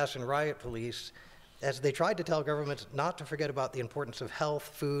tear gas and riot police as they tried to tell governments not to forget about the importance of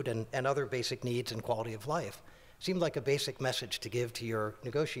health, food, and other basic needs and quality of life. Seemed like a basic message to give to your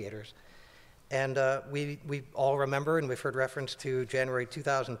negotiators. And we all remember, and we've heard reference to January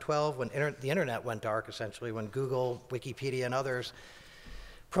 2012, when the internet went dark, essentially, when Google, Wikipedia, and others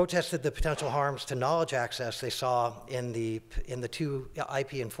protested the potential harms to knowledge access they saw in the two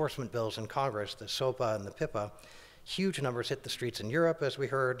IP enforcement bills in Congress, the SOPA and the PIPA. Huge numbers hit the streets in Europe, as we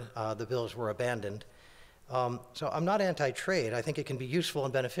heard. The bills were abandoned. So I'm not anti-trade. I think it can be useful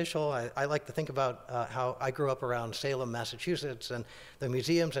and beneficial. I like to think about how I grew up around Salem, Massachusetts, and the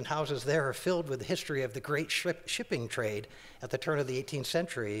museums and houses there are filled with the history of the great shipping trade at the turn of the 18th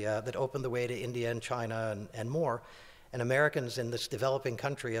century that opened the way to India and China and more. And Americans in this developing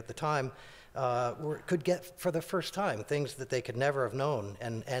country at the time could get, for the first time, things that they could never have known,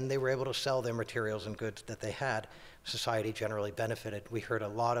 and they were able to sell their materials and goods that they had. Society generally benefited. We heard a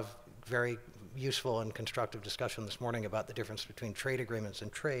lot of very useful and constructive discussion this morning about the difference between trade agreements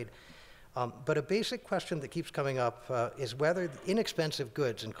and trade. But a basic question that keeps coming up is whether inexpensive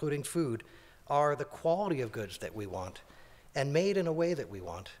goods, including food, are the quality of goods that we want and made in a way that we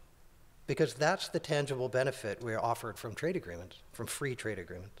want. Because that's the tangible benefit we're offered from trade agreements, from free trade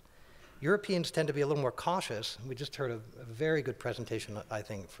agreements. Europeans tend to be a little more cautious. We just heard a very good presentation, I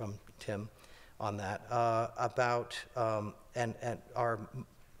think, from Tim on that,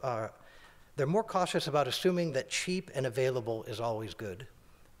 they're more cautious about assuming that cheap and available is always good.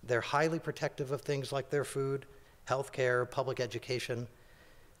 They're highly protective of things like their food, healthcare, public education.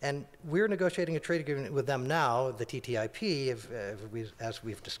 And we're negotiating a trade agreement with them now, the TTIP, as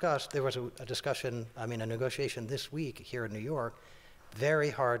we've discussed. There was a negotiation this week here in New York, very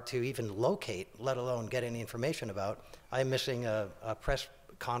hard to even locate, let alone get any information about. I'm missing a press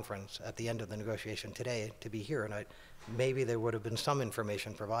conference at the end of the negotiation today to be here, and maybe there would have been some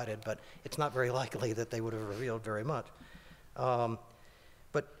information provided, but it's not very likely that they would have revealed very much.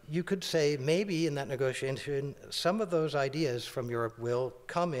 But you could say maybe in that negotiation, some of those ideas from Europe will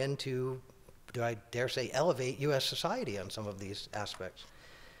come in to, do I dare say, elevate US society on some of these aspects.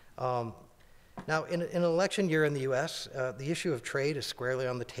 Now, in an election year in the US, the issue of trade is squarely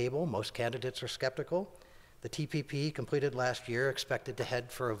on the table. Most candidates are skeptical. The TPP completed last year, expected to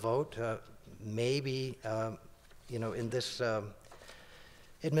head for a vote, maybe in this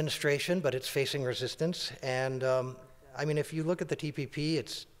administration, but it's facing resistance. And if you look at the TPP,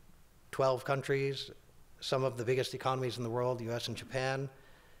 it's 12 countries, some of the biggest economies in the world, US and Japan,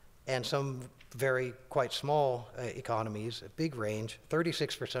 and some quite small economies, a big range,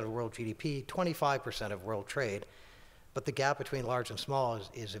 36% of world GDP, 25% of world trade. But the gap between large and small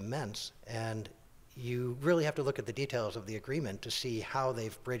is immense. And you really have to look at the details of the agreement to see how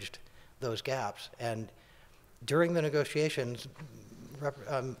they've bridged those gaps. And during the negotiations,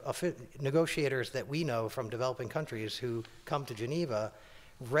 negotiators that we know from developing countries who come to Geneva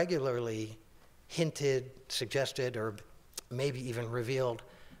regularly hinted, suggested, or maybe even revealed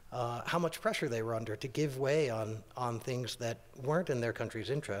how much pressure they were under to give way on things that weren't in their country's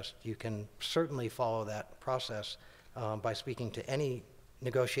interest. You can certainly follow that process by speaking to any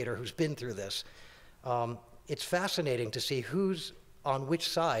negotiator who's been through this. It's fascinating to see who's on which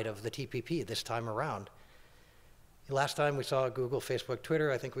side of the TPP this time around. Last time we saw Google, Facebook,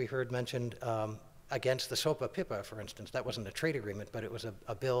 Twitter, I think we heard mentioned against the SOPA-PIPA, for instance. That wasn't a trade agreement, but it was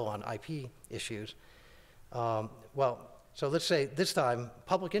a bill on IP issues. So let's say this time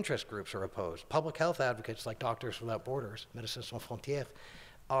public interest groups are opposed. Public health advocates like Doctors Without Borders, Médecins Sans Frontières,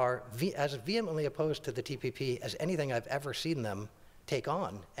 are as vehemently opposed to the TPP as anything I've ever seen them take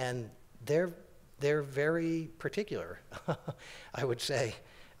on. And they're very particular, I would say.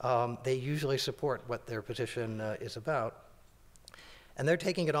 They usually support what their position is about. And they're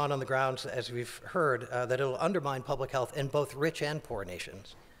taking it on the grounds, as we've heard, that it'll undermine public health in both rich and poor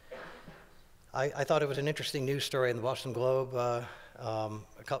nations. I thought it was an interesting news story in the Boston Globe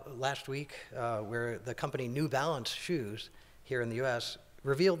last week where the company New Balance shoes here in the US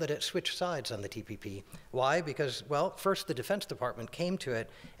revealed that it switched sides on the TPP. Why? Because, well, first the Defense Department came to it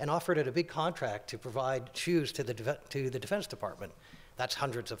and offered it a big contract to provide shoes to the Defense Department. That's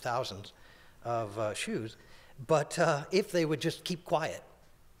hundreds of thousands of shoes. But if they would just keep quiet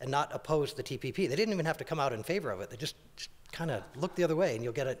and not oppose the TPP, they didn't even have to come out in favor of it. They just kind of look the other way and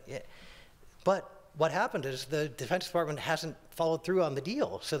you'll get it. But what happened is the Defense Department hasn't followed through on the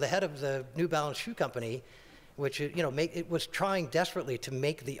deal. So the head of the New Balance shoe company, which it was trying desperately to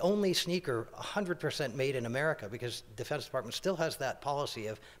make the only sneaker 100% made in America, because the Defense Department still has that policy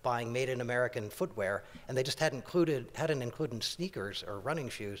of buying made in American footwear, and they just hadn't included sneakers or running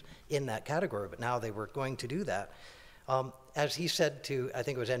shoes in that category, but now they were going to do that. As he said to, I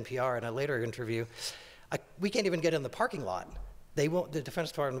think it was NPR in a later interview, we can't even get in the parking lot. The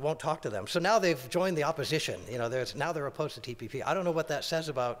Defense Department won't talk to them. So now they've joined the opposition. Now they're opposed to TPP. I don't know what that says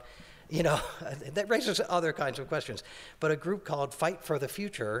about, that raises other kinds of questions. But a group called Fight for the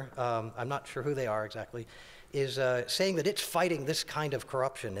Future, I'm not sure who they are exactly, is saying that it's fighting this kind of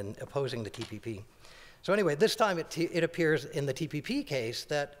corruption and opposing the TPP. So anyway, this time it appears in the TPP case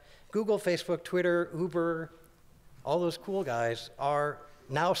that Google, Facebook, Twitter, Uber, all those cool guys are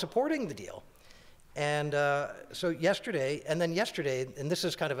now supporting the deal. And so yesterday, and this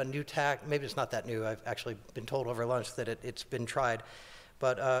is kind of a new tack, maybe it's not that new, I've actually been told over lunch that it's been tried,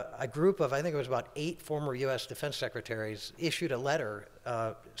 But a group of, I think it was about 8 former U.S. defense secretaries issued a letter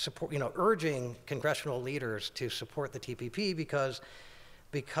urging congressional leaders to support the TPP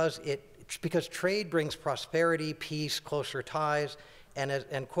because trade brings prosperity, peace, closer ties,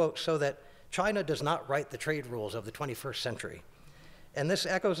 and quote, so that China does not write the trade rules of the 21st century. And this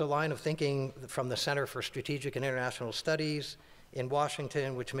echoes a line of thinking from the Center for Strategic and International Studies in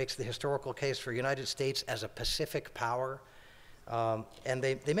Washington, which makes the historical case for the United States as a Pacific power. And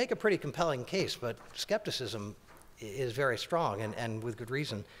they make a pretty compelling case, but skepticism is very strong, and with good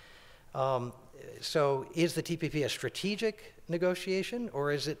reason. So is the TPP a strategic negotiation,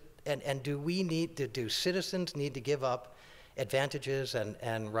 or is it, and do citizens need to give up advantages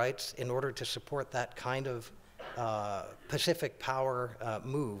and rights in order to support that kind of Pacific power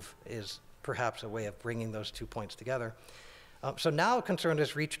move, is perhaps a way of bringing those 2 points together. So now concern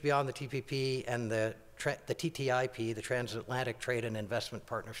has reached beyond the TPP and the TTIP, the Transatlantic Trade and Investment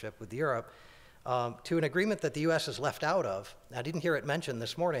Partnership with Europe, to an agreement that the U.S. is left out of. I didn't hear it mentioned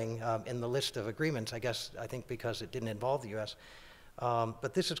this morning in the list of agreements, I think because it didn't involve the U.S.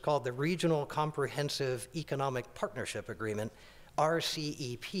 But this is called the Regional Comprehensive Economic Partnership Agreement,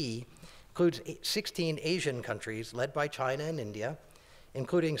 RCEP. Includes 16 Asian countries led by China and India,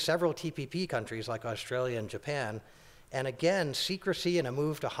 including several TPP countries like Australia and Japan. And again, secrecy and a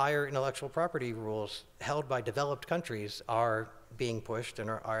move to higher intellectual property rules held by developed countries are being pushed and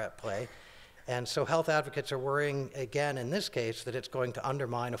are at play. And so health advocates are worrying, again, in this case, that it's going to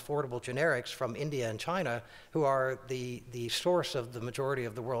undermine affordable generics from India and China, who are the source of the majority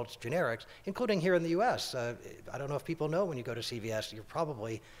of the world's generics, including here in the US. I don't know if people know when you go to CVS, you're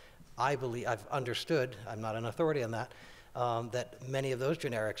probably, I've understood, I'm not an authority on that, that many of those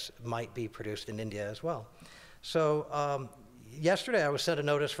generics might be produced in India as well. So yesterday I was sent a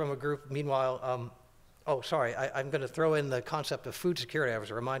notice from a group, meanwhile, I'm going to throw in the concept of food security. I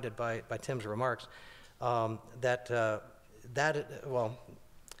was reminded by Tim's remarks well,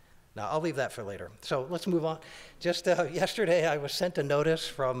 no, I'll leave that for later. So let's move on. Just yesterday I was sent a notice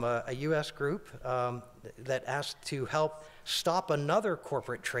from a US group that asked to help stop another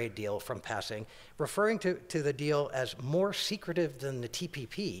corporate trade deal from passing, referring to the deal as more secretive than the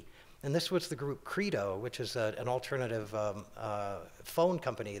TPP. And this was the group Credo, which is an alternative phone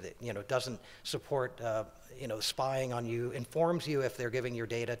company that doesn't support spying on you, informs you if they're giving your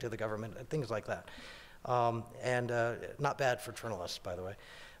data to the government, things like that. And not bad for journalists, by the way.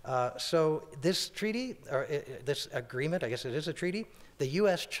 So this treaty, or this agreement, I guess it is a treaty, the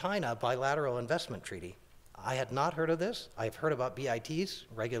U.S.-China Bilateral Investment Treaty. I had not heard of this. I've heard about BITs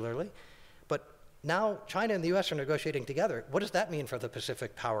regularly. Now, China and the U.S. are negotiating together. What does that mean for the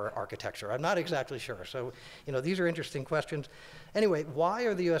Pacific power architecture? I'm not exactly sure. So, these are interesting questions. Anyway, why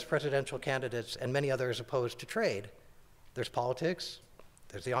are the U.S. presidential candidates and many others opposed to trade? There's politics.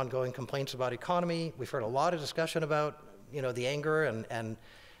 There's the ongoing complaints about economy. We've heard a lot of discussion about, the anger and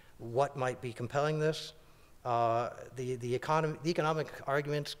what might be compelling this. The economic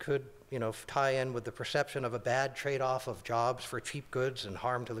arguments could, tie in with the perception of a bad trade-off of jobs for cheap goods and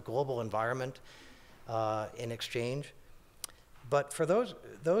harm to the global environment. In exchange. But for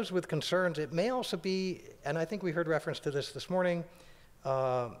those with concerns, it may also be, and I think we heard reference to this morning,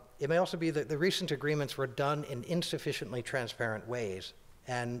 it may also be that the recent agreements were done in insufficiently transparent ways.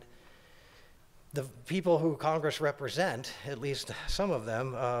 And the people who Congress represent, at least some of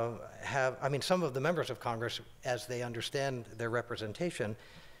them, some of the members of Congress, as they understand their representation,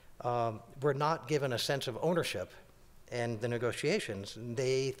 were not given a sense of ownership in the negotiations.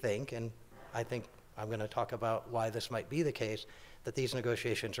 They think, and I think I'm going to talk about why this might be the case, that these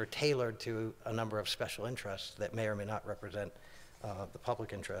negotiations are tailored to a number of special interests that may or may not represent the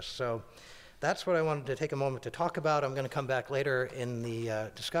public interest. So that's what I wanted to take a moment to talk about. I'm going to come back later in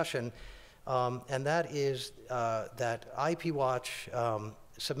the discussion, and that is that IP Watch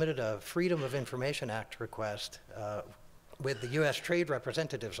submitted a Freedom of Information Act request with the U.S. Trade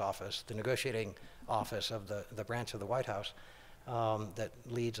Representative's Office, the negotiating office of the branch of the White House, that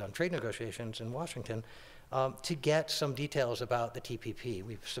leads on trade negotiations in Washington, to get some details about the TPP.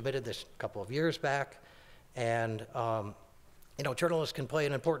 We've submitted this a couple of years back, and journalists can play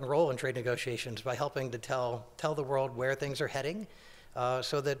an important role in trade negotiations by helping to tell the world where things are heading,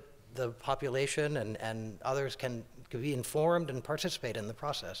 so that the population and others can be informed and participate in the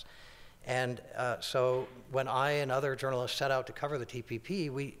process. And so when I and other journalists set out to cover the TPP,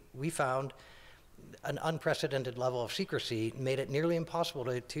 we found an unprecedented level of secrecy made it nearly impossible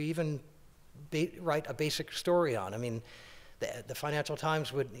to even write a basic story on. I mean, the Financial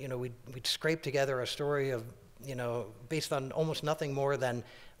Times would, we'd scrape together a story of, based on almost nothing more than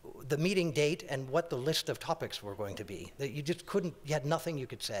the meeting date and what the list of topics were going to be. That you just couldn't, you had nothing you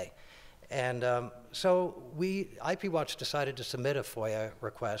could say. And so IP Watch decided to submit a FOIA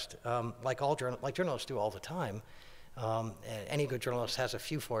request, like journalists do all the time. And any good journalist has a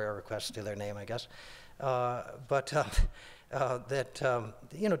few FOIA requests to their name, I guess. To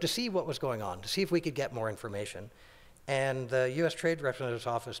see what was going on, to see if we could get more information. And the U.S. Trade Representative's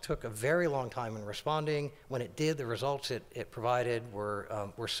Office took a very long time in responding. When it did, the results it provided were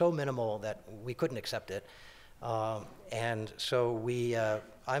so minimal that we couldn't accept it. And so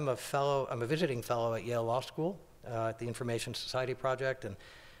I'm a visiting fellow at Yale Law School at the Information Society Project, and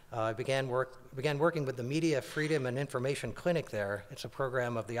I began working with the Media Freedom and Information Clinic there. It's a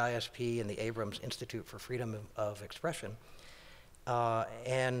program of the ISP and the Abrams Institute for Freedom of Expression.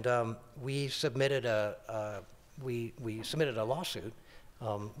 We submitted a lawsuit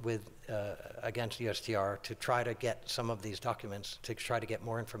against USTR to try to get some of these documents, to try to get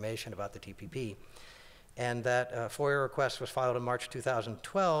more information about the TPP. And that FOIA request was filed in March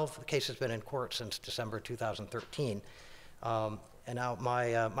 2012. The case has been in court since December 2013. And now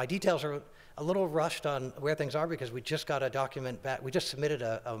my details are a little rushed on where things are because we just got a document back. We just submitted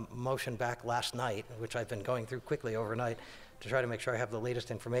a motion back last night, which I've been going through quickly overnight to try to make sure I have the latest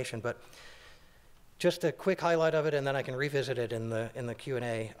information. But just a quick highlight of it, and then I can revisit it in the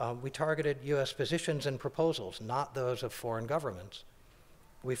Q&A. We targeted U.S. positions and proposals, not those of foreign governments.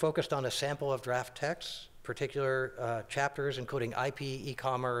 We focused on a sample of draft texts, particular chapters including IP,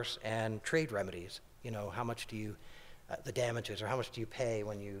 e-commerce, and trade remedies. How much do you, the damages, or how much do you pay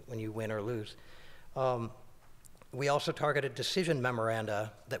when you win or lose? We also targeted decision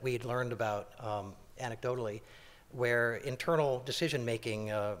memoranda that we had learned about anecdotally, where internal decision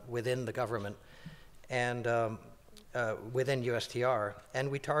making within the government and within USTR, and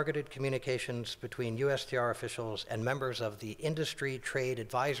we targeted communications between USTR officials and members of the industry trade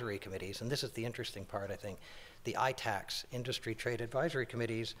advisory committees, and this is the interesting part, I think. The ITACs, industry trade advisory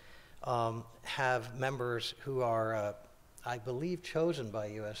committees, have members who are, I believe, chosen by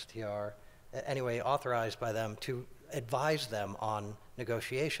USTR, anyway, authorized by them to advise them on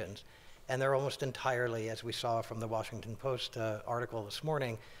negotiations, and they're almost entirely, as we saw from the Washington Post article this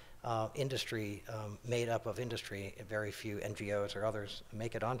morning, industry, made up of industry. Very few NGOs or others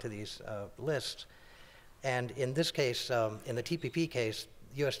make it onto these lists. And in this case, in the TPP case,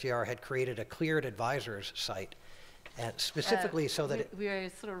 USTR had created a cleared advisors site, and specifically so that we are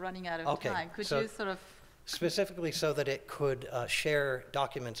sort of running out of time. Could you sort of specifically so that it could share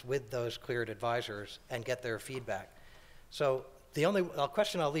documents with those cleared advisors and get their feedback. So the only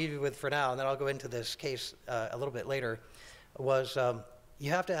question I'll leave you with for now, and then I'll go into this case a little bit later, was you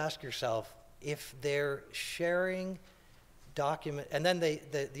have to ask yourself if they're sharing document, and then the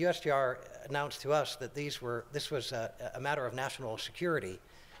USTR announced to us that this was a matter of national security,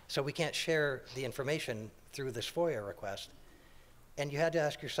 so we can't share the information through this FOIA request. And you had to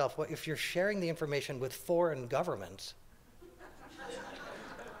ask yourself, well, if you're sharing the information with foreign governments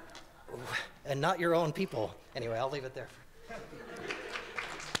and not your own people. Anyway, I'll leave it there.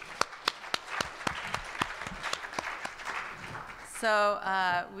 So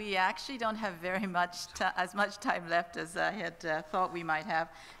we actually don't have very much as much time left as I had thought we might have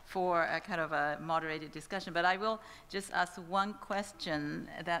for a kind of a moderated discussion. But I will just ask one question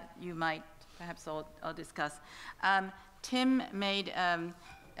that you might perhaps all discuss. Tim made a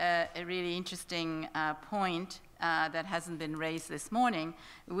really interesting point that hasn't been raised this morning,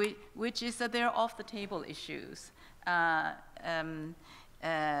 which is that there are off-the-table issues,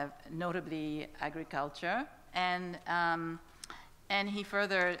 notably agriculture, and he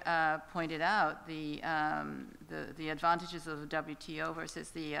further pointed out the advantages of the WTO versus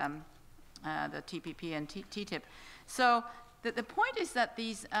the TPP and TTIP. So the point is that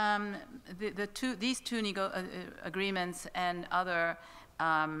these two agreements and other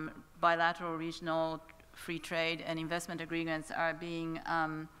bilateral, regional, free trade and investment agreements are being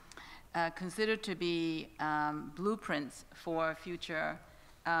considered to be blueprints for future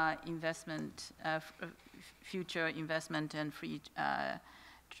investment and free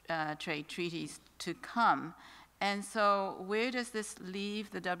trade treaties to come. And so where does this leave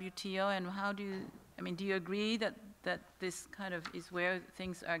the WTO, and how do you agree that this kind of is where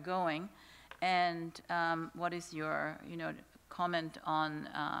things are going? And what is your comment on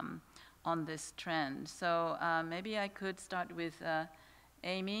this trend? So maybe I could start with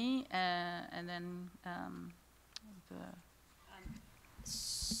Amy, and then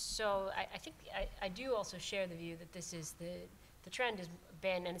So I think I do also share the view that this is the trend has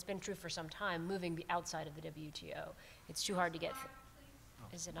been, and it's been true for some time, moving outside of the WTO. It's too hard to get.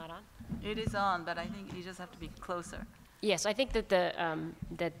 Is it not on? It is on, but I think you just have to be closer. Yes, I think that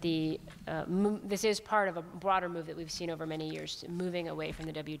this is part of a broader move that we've seen over many years, moving away from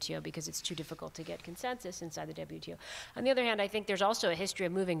the WTO because it's too difficult to get consensus inside the WTO. On the other hand, I think there's also a history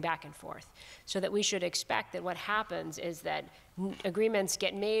of moving back and forth, so that we should expect that what happens is that agreements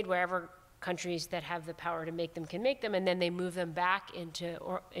get made wherever countries that have the power to make them can make them, and then they move them back into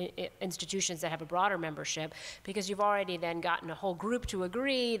institutions that have a broader membership, because you've already then gotten a whole group to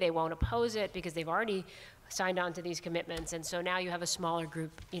agree. They won't oppose it because they've already signed on to these commitments, and so now you have a smaller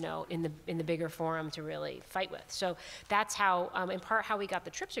group, you know, in the bigger forum to really fight with. So that's how, in part, how we got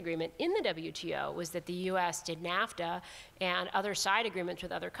the TRIPS agreement in the WTO, was that the U.S. did NAFTA and other side agreements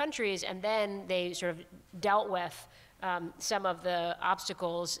with other countries, and then they sort of dealt with some of the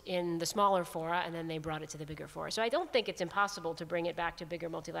obstacles in the smaller fora, and then they brought it to the bigger fora. So I don't think it's impossible to bring it back to bigger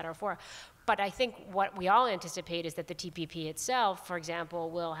multilateral fora. But I think what we all anticipate is that the TPP itself, for example,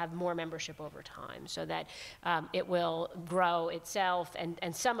 will have more membership over time, so that it will grow itself,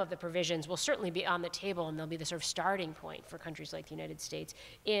 and some of the provisions will certainly be on the table, and they'll be the sort of starting point for countries like the United States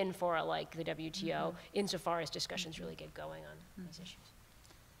in fora like the WTO, insofar as discussions really get going on these issues.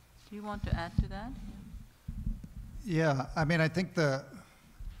 Do you want to add to that? Yeah, I mean, I think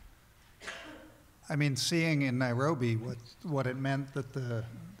seeing in Nairobi what it meant that the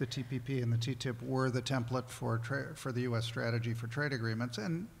TPP and the TTIP were the template for the U.S. strategy for trade agreements,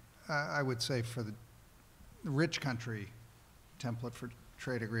 and I would say for the rich country template for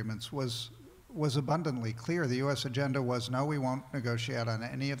trade agreements was abundantly clear. The U.S. agenda was, no, we won't negotiate on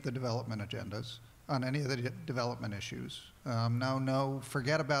any of the development agendas, on any of the development issues. No,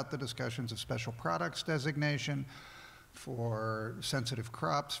 forget about the discussions of special products designation for sensitive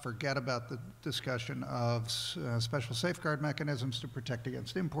crops, forget about the discussion of special safeguard mechanisms to protect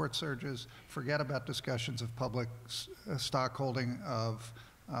against import surges, forget about discussions of public stockholding of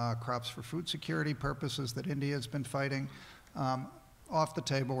crops for food security purposes that India has been fighting. Off the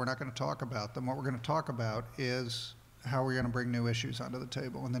table, we're not going to talk about them. What we're going to talk about is how we're going to bring new issues onto the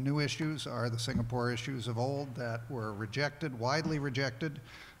table. And the new issues are the Singapore issues of old that were rejected, widely rejected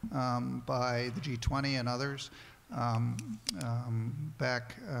by the G20 and others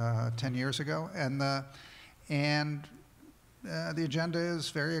back 10 years ago. And the agenda is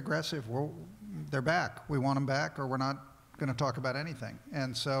very aggressive. They're back. We want them back, or we're not going to talk about anything.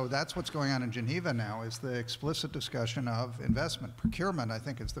 And so that's what's going on in Geneva now, is the explicit discussion of investment. Procurement, I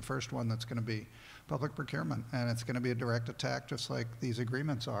think, is the first one that's going to be public procurement, and it's going to be a direct attack, just like these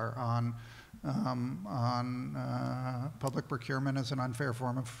agreements are, on public procurement as an unfair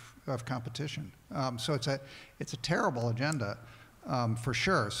form of competition. So it's a terrible agenda, for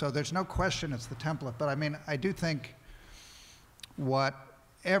sure. So there's no question it's the template. But I mean, I do think what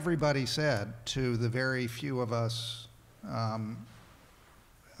everybody said, to the very few of us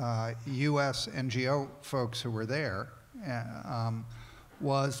U.S. NGO folks who were there,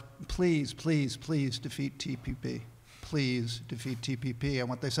 was please, please, please defeat TPP. Please defeat TPP. And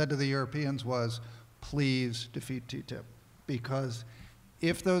what they said to the Europeans was, please defeat TTIP. Because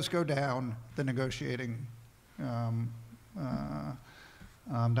if those go down, the negotiating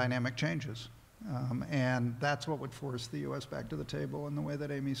dynamic changes. And that's what would force the U.S. back to the table in the way that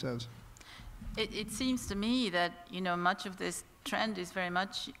Amy says. It seems to me that, you know, much of this trend is very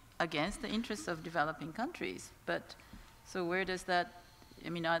much against the interests of developing countries. But so where does that, I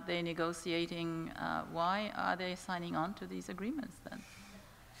mean, are they negotiating? Why are they signing on to these agreements then?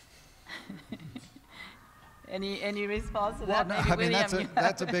 Any response to that? No, maybe I mean, William?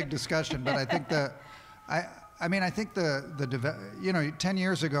 that's a big discussion, but I think I mean, I think you know, 10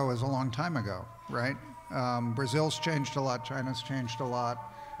 years ago is a long time ago, right? Brazil's changed a lot, China's changed a lot.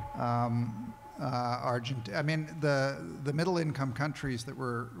 Argentina, I mean, the middle-income countries that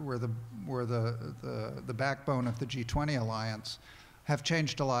were the backbone of the G20 alliance have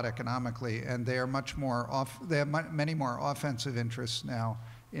changed a lot economically, and they are much more they have many more offensive interests now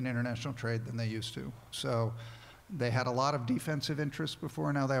in international trade than they used to. So they had a lot of defensive interests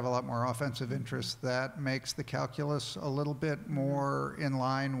before. Now they have a lot more offensive interests. That makes the calculus a little bit more in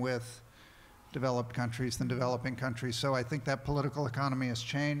line with developed countries than developing countries. So I think that political economy has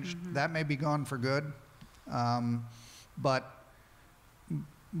changed. Mm-hmm. That may be gone for good, but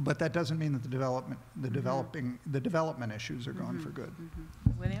that doesn't mean that the development issues are gone for good.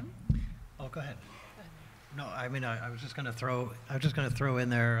 Mm-hmm. William? Oh, go ahead. No, I mean, I was just going to throw in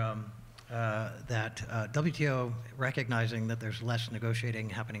there that WTO, recognizing that there's less negotiating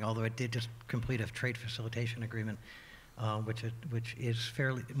happening, although it did just complete a trade facilitation agreement, which is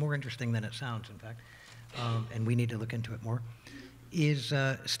fairly more interesting than it sounds, in fact, and we need to look into it more,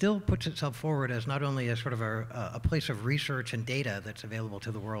 still puts itself forward as not only a sort of a place of research and data that's available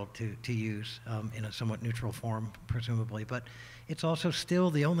to the world to use in a somewhat neutral form, presumably, but it's also still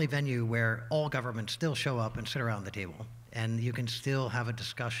the only venue where all governments still show up and sit around the table. And you can still have a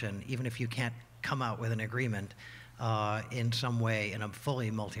discussion, even if you can't come out with an agreement in some way in a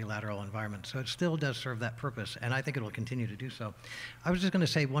fully multilateral environment. So it still does serve that purpose, and I think it will continue to do so. I was just going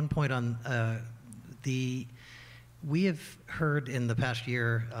to say one point on we have heard in the past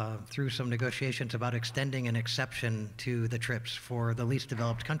year through some negotiations about extending an exception to the TRIPS for the least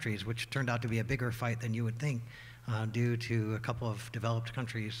developed countries, which turned out to be a bigger fight than you would think due to a couple of developed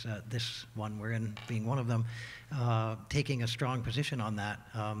countries, this one we're in being one of them, taking a strong position on that,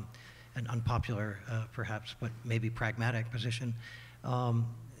 an unpopular perhaps, but maybe pragmatic position,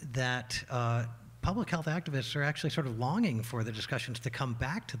 that public health activists are actually sort of longing for the discussions to come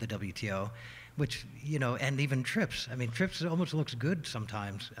back to the WTO, which, you know, and even TRIPS. I mean, TRIPS almost looks good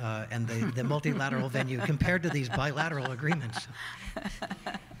sometimes, and the multilateral venue compared to these bilateral agreements.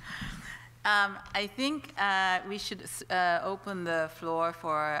 I think we should open the floor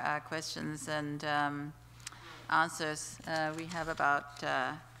for questions and answers. We have about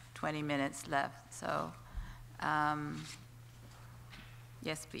 20 minutes left, so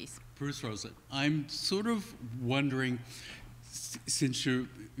yes, please. Bruce Rosa, I'm sort of wondering, since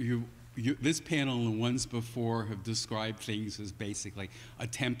this panel and the ones before have described things as basically a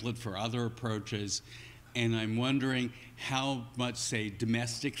template for other approaches, and I'm wondering how much, say,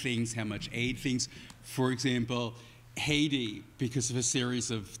 domestic things, how much aid things. For example, Haiti, because of a series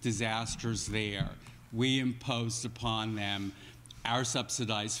of disasters there, we imposed upon them our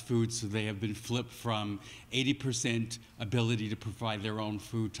subsidized food, so they have been flipped from 80% ability to provide their own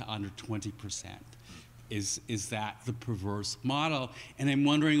food to under 20%. Is that the perverse model? And I'm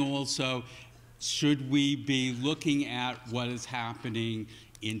wondering also, should we be looking at what is happening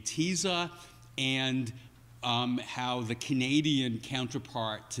in TISA and how the Canadian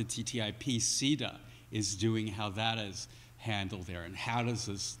counterpart to TTIP, CETA, is doing, how that is handled there, and how does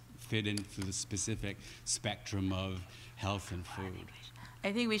this fit into the specific spectrum of health and food?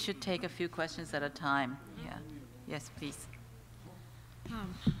 I think we should take a few questions at a time. Yeah. Yes, please.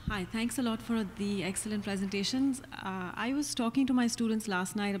 Hi, thanks a lot for the excellent presentations. I was talking to my students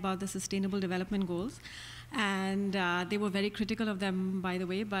last night about the Sustainable Development Goals, and they were very critical of them, by the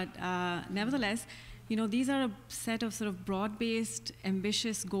way, but nevertheless, you know, these are a set of sort of broad-based,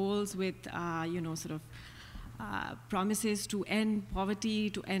 ambitious goals with, you know, sort of promises to end poverty,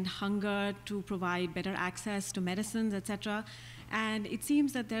 to end hunger, to provide better access to medicines, etc. And it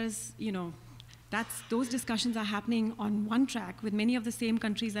seems that there's, you know, those discussions are happening on one track with many of the same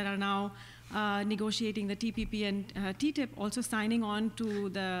countries that are now negotiating the TPP and TTIP, also signing on to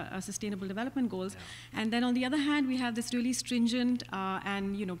the Sustainable Development Goals. Yeah. And then on the other hand, we have this really stringent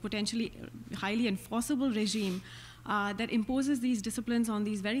and, you know, potentially highly enforceable regime that imposes these disciplines on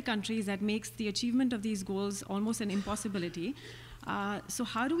these very countries that makes the achievement of these goals almost an impossibility. So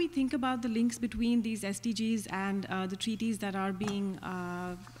how do we think about the links between these SDGs and the treaties that are being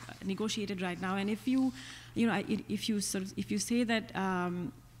negotiated right now? And if you, you know, if you say that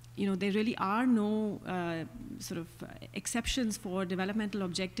you know, there really are no sort of exceptions for developmental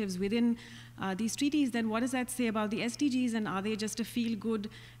objectives within these treaties, then what does that say about the SDGs, and are they just a feel-good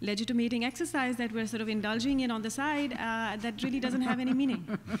legitimating exercise that we're sort of indulging in on the side that really doesn't have any meaning?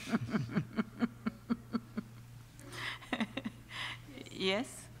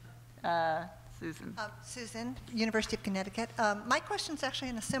 Yes, Susan. Susan, University of Connecticut. My question's actually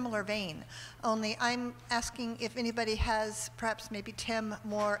in a similar vein, only I'm asking if anybody has, perhaps maybe Tim,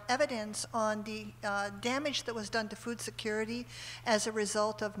 more evidence on the damage that was done to food security as a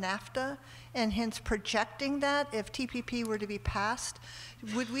result of NAFTA, and hence projecting that if TPP were to be passed,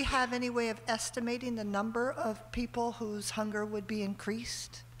 would we have any way of estimating the number of people whose hunger would be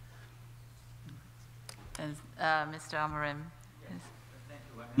increased? And, Mr. Amorim.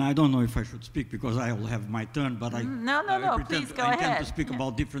 Now, I don't know if I should speak because I will have my turn, but No, please go ahead. I tend to speak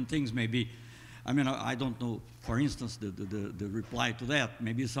about different things, maybe. I mean, I don't know, for instance, the reply to that.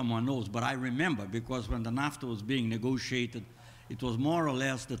 Maybe someone knows, but I remember, because when the NAFTA was being negotiated, it was more or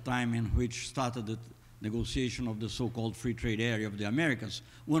less the time in which started the negotiation of the so-called free trade area of the Americas.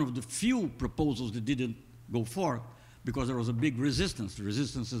 One of the few proposals that didn't go forward because there was a big resistance. The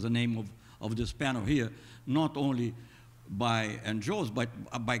resistance is the name of this panel here, not only by NGOs, but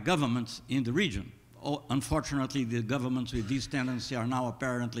by governments in the region. Unfortunately, the governments with this tendency are now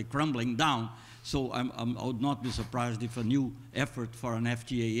apparently crumbling down, so I would not be surprised if a new effort for an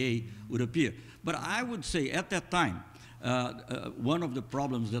FTAA would appear. But I would say at that time, one of the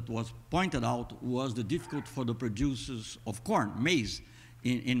problems that was pointed out was the difficulty for the producers of corn, maize,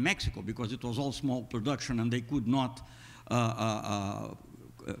 in Mexico, because it was all small production and they could not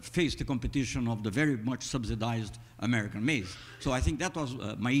face the competition of the very much subsidized American maize. So I think that was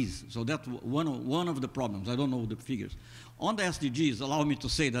maize. So that's one of the problems. I don't know the figures. On the SDGs, allow me to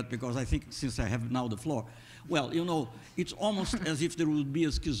say that because I think since I have now the floor, well, you know, it's almost as if there would be a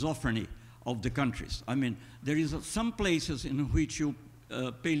schizophreny of the countries. I mean, there is some places in which you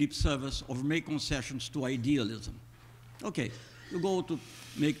pay lip service or make concessions to idealism. Okay, you go to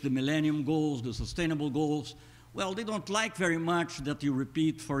make the Millennium Goals, the Sustainable Goals. Well, they don't like very much that you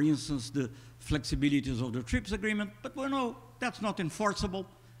repeat, for instance, the flexibilities of the TRIPS agreement, but well, no, that's not enforceable.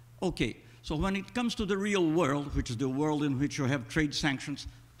 Okay, so when it comes to the real world, which is the world in which you have trade sanctions,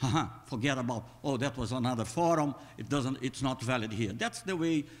 forget about, oh, that was another forum, it's not valid here. That's the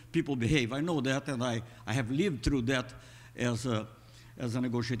way people behave. I know that, and I have lived through that as a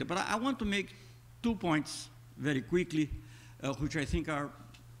negotiator. But I want to make 2 points very quickly, which I think are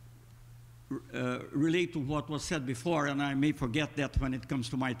relate to what was said before, and I may forget that when it comes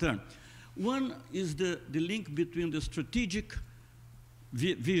to my turn. One is the link between the strategic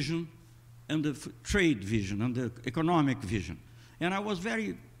vision and the trade vision and the economic vision. And I was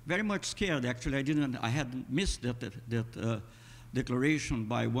very much scared, actually. I had missed that declaration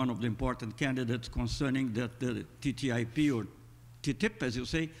by one of the important candidates concerning that the TTIP or TTIP, as you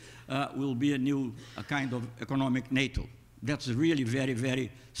say, will be a kind of economic NATO. That's really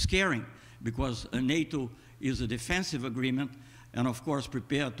very scaring, because a NATO is a defensive agreement and, of course,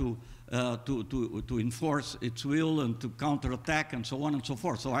 prepared to enforce its will and to counterattack and so on and so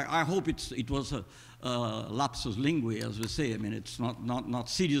forth. So I hope it was a lapsus linguae, as we say. I mean, it's not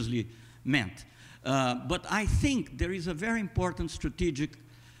seriously meant. But I think there is a very important strategic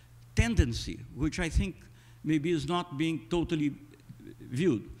tendency, which I think maybe is not being totally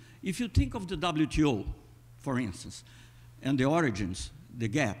viewed. If you think of the WTO, for instance, and the origins, the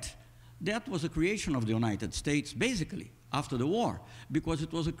GATT, that was a creation of the United States, basically, after the war, because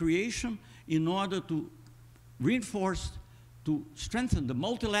it was a creation in order to reinforce, to strengthen the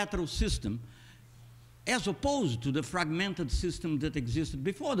multilateral system, as opposed to the fragmented system that existed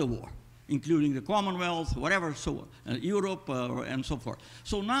before the war, including the Commonwealth, whatever, so Europe, and so forth.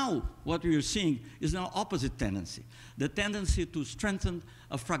 So now what we are seeing is an opposite tendency, the tendency to strengthen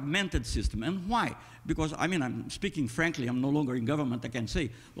a fragmented system. And why? Because, I mean, I'm speaking frankly, I'm no longer in government, I can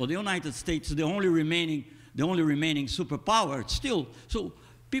say, well, the United States is the only remaining superpower still. So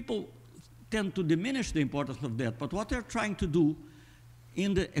people tend to diminish the importance of that. But what they're trying to do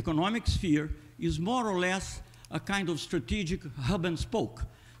in the economic sphere is more or less a kind of strategic hub and spoke.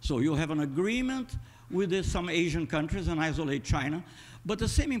 So you have an agreement with some Asian countries and isolate China, but the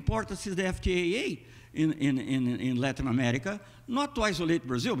same importance is the FTAA in Latin America, not to isolate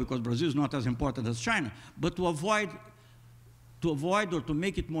Brazil, because Brazil is not as important as China, but to avoid or to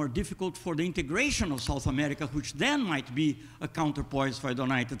make it more difficult for the integration of South America, which then might be a counterpoise for the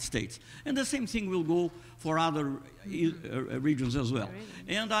United States. And the same thing will go for other regions as well.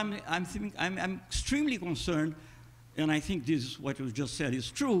 And I'm extremely concerned, and I think this is what you just said is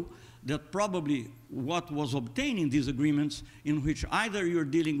true, that probably what was obtained in these agreements, in which either you're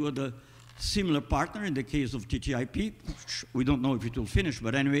dealing with a similar partner, in the case of TTIP, which we don't know if it will finish,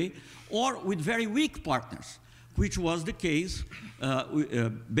 but anyway, or with very weak partners, which was the case,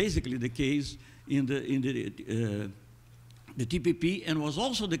 basically the case in the TPP, and was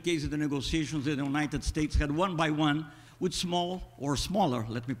also the case in the negotiations that the United States had one by one with small, or smaller,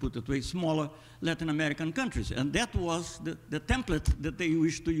 let me put it that way, smaller Latin American countries. And that was the template that they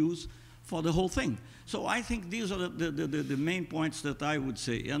wished to use for the whole thing. So I think these are the main points that I would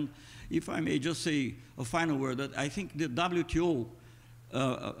say. And if I may just say a final word, that I think the WTO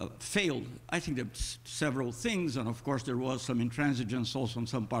failed. I think there are several things, and of course there was some intransigence also on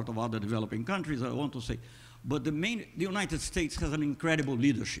some part of other developing countries, I want to say. But the United States has an incredible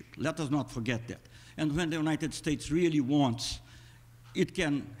leadership. Let us not forget that. And when the United States really wants, it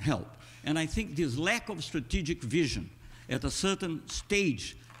can help. And I think this lack of strategic vision at a certain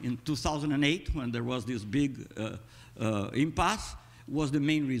stage in 2008, when there was this big impasse, was the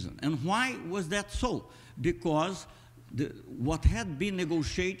main reason. And why was that so? Because what had been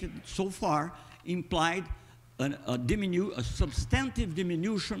negotiated so far implied a substantive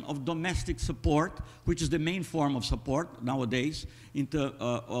diminution of domestic support, which is the main form of support nowadays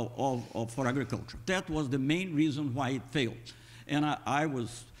for agriculture. That was the main reason why it failed. And I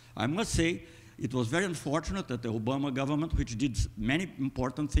must say, it was very unfortunate that the Obama government, which did many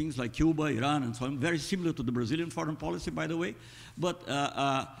important things like Cuba, Iran, and so on, very similar to the Brazilian foreign policy, by the way, but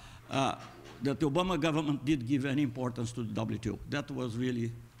that the Obama government did give any importance to the WTO. That was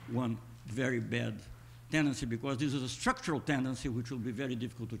really one very bad tendency, because this is a structural tendency which will be very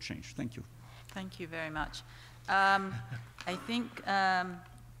difficult to change. Thank you. Thank you very much. I think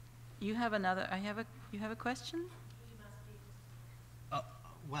you have another. You have a question?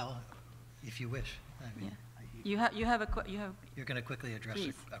 Well, if you wish. I mean, yeah. You're going to quickly address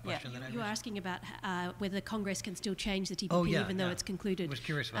a question that I raised? You were asking about whether Congress can still change the TPP even though it's concluded. I was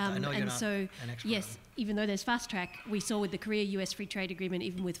curious about that. I know you're not an expert. Yes, even though there's fast track, we saw with the Korea-US Free Trade Agreement,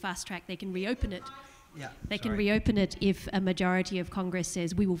 even with fast track, they can reopen it. Yeah, they can reopen it if a majority of Congress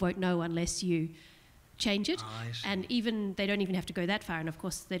says, we will vote no unless you change it. And even they don't even have to go that far, and of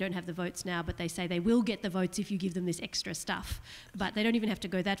course they don't have the votes now, but they say they will get the votes if you give them this extra stuff. But they don't even have to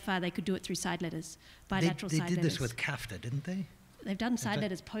go that far. They could do it through side letters, bilateral side letters. They did this with CAFTA, didn't they? They've done side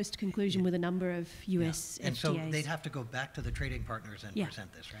letters post-conclusion with a number of US FTAs. And so they'd have to go back to the trading partners and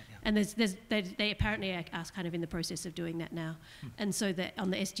present this, right? Yeah. And they apparently are kind of in the process of doing that now. And so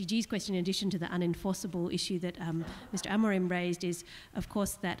on the SDGs question, in addition to the unenforceable issue that Mr. Amorim raised, is, of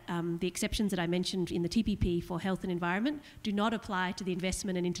course, that the exceptions that I mentioned in the TPP for health and environment do not apply to the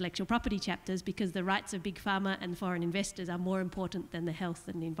investment and intellectual property chapters, because the rights of big pharma and foreign investors are more important than the health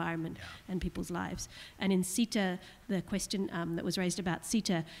and the environment and people's lives. And in CETA, the question that was raised about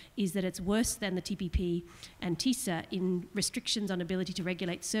CETA is that it's worse than the TPP and TISA in restrictions on ability to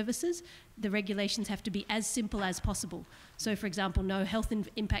regulate services. The regulations have to be as simple as possible. So, for example, no health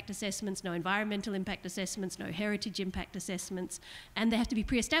impact assessments, no environmental impact assessments, no heritage impact assessments, and they have to be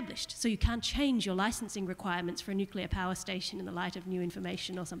pre-established. So you can't change your licensing requirements for a nuclear power station in the light of new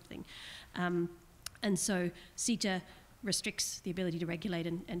information or something. And so CETA restricts the ability to regulate,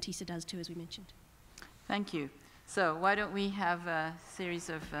 and TISA does too, as we mentioned. Thank you. So why don't we have a series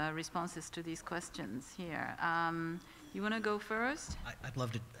of responses to these questions here. You want to go first? I'd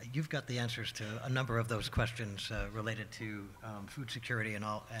love to. You've got the answers to a number of those questions related to food security and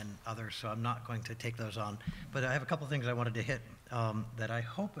others, so I'm not going to take those on. But I have a couple things I wanted to hit that I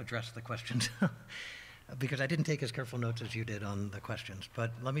hope address the questions, because I didn't take as careful notes as you did on the questions.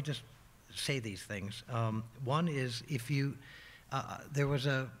 But let me just say these things. One is, if you, there was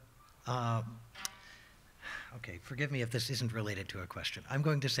a, okay, forgive me if this isn't related to a question. I'm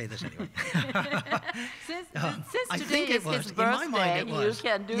going to say this anyway. Since today is his birthday, in my mind it was. You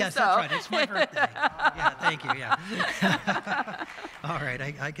can do yes, so. Yes, that's right. It's my birthday. Yeah, thank you. Yeah. All right,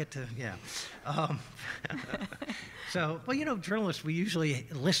 I get to. Yeah. So, well, you know, journalists, we usually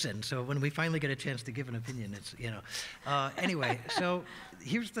listen. So when we finally get a chance to give an opinion, it's, you know. Anyway, so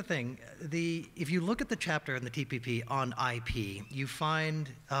here's the thing. If you look at the chapter in the TPP on IP, you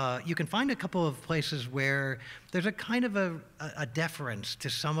can find a couple of places where there's a kind of a deference to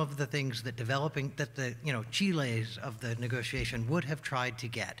some of the things that the Chiles of the negotiation would have tried to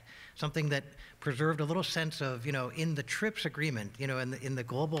get. Something that preserved a little sense of, you know, in the TRIPS agreement, you know, in the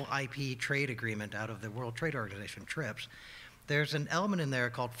global IP trade agreement out of the World Trade Organization, TRIPS, there's an element in there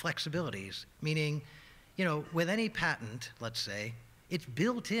called flexibilities, meaning, you know, with any patent, let's say, it's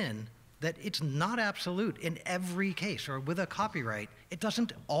built in that it's not absolute in every case, or with a copyright, it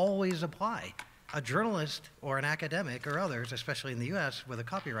doesn't always apply. A journalist or an academic or others, especially in the US with a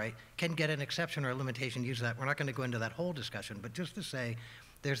copyright, can get an exception or a limitation, use that. We're not going to go into that whole discussion, but just to say,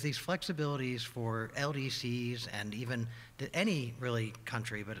 there's these flexibilities for LDCs and even any really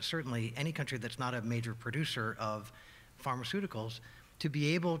country, but certainly any country that's not a major producer of pharmaceuticals, to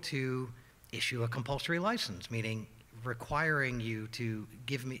be able to issue a compulsory license, meaning requiring you to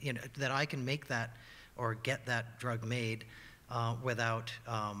give me, you know, that I can make that or get that drug made without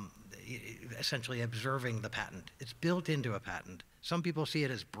essentially observing the patent. It's built into a patent. Some people see it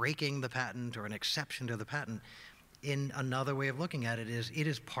as breaking the patent or an exception to the patent. In another way of looking at it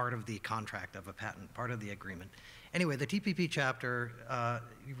is part of the contract of a patent, part of the agreement. Anyway, the TPP chapter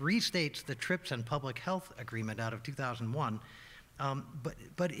restates the TRIPS and Public Health Agreement out of 2001,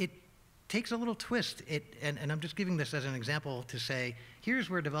 but it takes a little twist. And I'm just giving this as an example to say, here's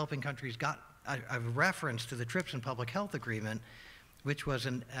where developing countries got a reference to the TRIPS and Public Health Agreement, which was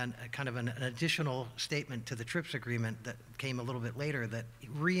a kind of an additional statement to the TRIPS agreement that came a little bit later that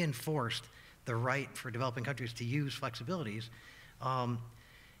reinforced the right for developing countries to use flexibilities.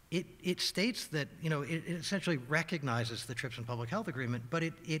 It states that, you know, it essentially recognizes the TRIPS and Public Health Agreement, but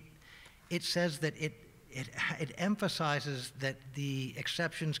it says that it emphasizes that the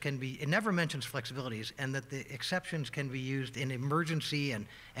exceptions can be, it never mentions flexibilities, and that the exceptions can be used in emergency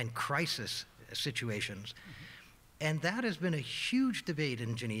and crisis situations. Mm-hmm. And that has been a huge debate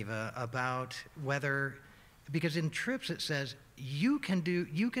in Geneva about whether, because in TRIPS it says you can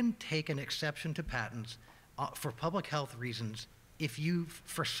take an exception to patents for public health reasons if you,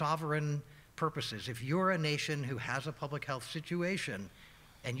 for sovereign purposes. If you're a nation who has a public health situation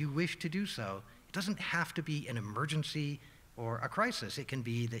and you wish to do so, it doesn't have to be an emergency or a crisis. It can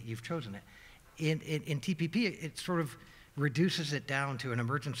be that you've chosen it. In TPP, it sort of reduces it down to an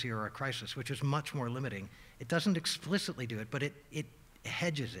emergency or a crisis, which is much more limiting. It doesn't explicitly do it, but it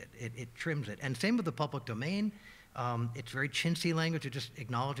hedges it, it trims it. And same with the public domain. It's very chintzy language. It just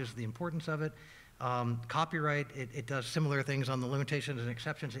acknowledges the importance of it. Copyright, it does similar things on the limitations and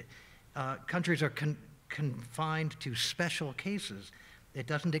exceptions. Countries are confined to special cases. It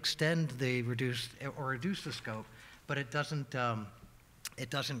doesn't extend the reduce the scope, but it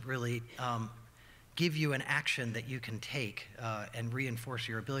doesn't really give you an action that you can take and reinforce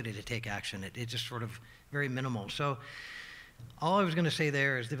your ability to take action. It's just sort of very minimal. So all I was going to say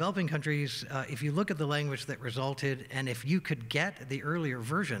there is developing countries, if you look at the language that resulted, and if you could get the earlier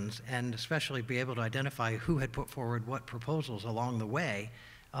versions and especially be able to identify who had put forward what proposals along the way,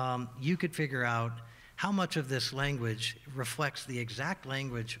 you could figure out how much of this language reflects the exact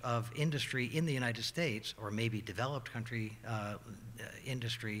language of industry in the United States, or maybe developed country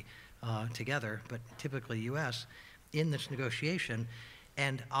industry together, but typically US, in this negotiation.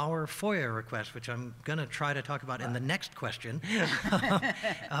 And our FOIA request, which I'm going to try to talk about in the next question,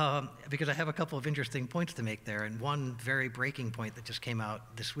 because I have a couple of interesting points to make there, and one very breaking point that just came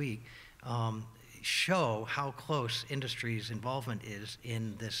out this week, show how close industry's involvement is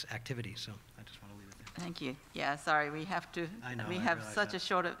in this activity. So I just want to leave it there. Thank you. Yeah, sorry, we have to. I know, we I have realize such that. a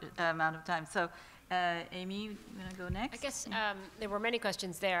short amount of time. So, Amy, you want to go next? I guess there were many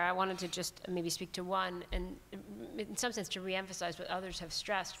questions there. I wanted to just maybe speak to one, and in some sense to reemphasize what others have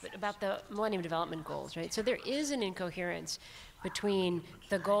stressed, but about the Millennium Development Goals, right? So there is an incoherence between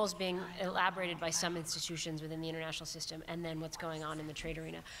the goals being elaborated by some institutions within the international system and then what's going on in the trade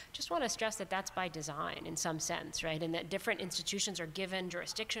arena. Just want to stress that that's by design in some sense, right? And that different institutions are given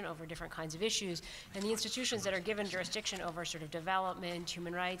jurisdiction over different kinds of issues, and the institutions that are given jurisdiction over sort of development,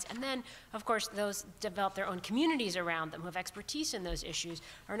 human rights, and then, of course, those develop their own communities around them who have expertise in those issues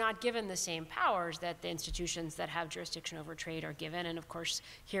are not given the same powers that the institutions that have jurisdiction over trade are given. And of course,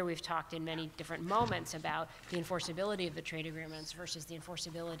 here we've talked in many different moments about the enforceability of the trade agreements versus the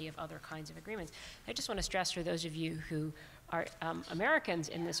enforceability of other kinds of agreements. I just want to stress for those of you who are Americans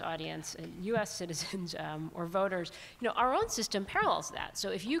in this audience, US citizens or voters, you know, our own system parallels that.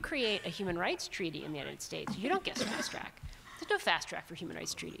 So if you create a human rights treaty in the United States, you don't get fast track. There's no fast track for human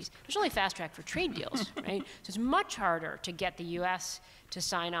rights treaties. There's only fast track for trade deals, right? So it's much harder to get the US to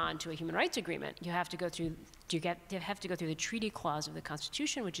sign on to a human rights agreement. You have to go through, you have to go through the treaty clause of the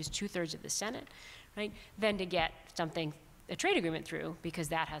Constitution, which is 2/3 of the Senate, right? Than to get something, a trade agreement through, because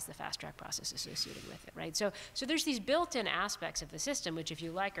that has the fast track process associated with it, right? So there's these built-in aspects of the system, which if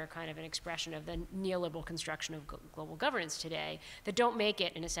you like are kind of an expression of the neoliberal construction of global governance today, that don't make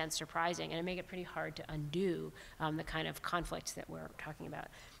it, in a sense, surprising, and make it pretty hard to undo the kind of conflicts that we're talking about.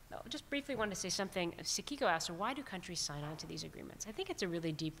 Just briefly wanted to say something. Sakiko asked, so why do countries sign on to these agreements? I think it's a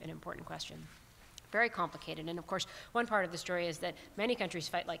really deep and important question. Very complicated, and of course, one part of the story is that many countries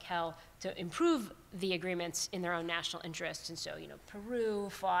fight like hell to improve the agreements in their own national interests, and so, you know, Peru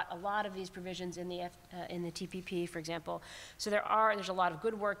fought a lot of these provisions in the TPP, for example. So there's a lot of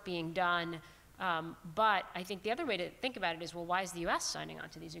good work being done, but I think the other way to think about it is, well, why is the U.S. signing on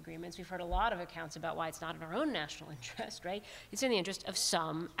to these agreements? We've heard a lot of accounts about why it's not in our own national interest, right? It's in the interest of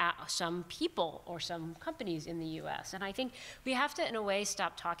some people or some companies in the U.S. And I think we have to, in a way,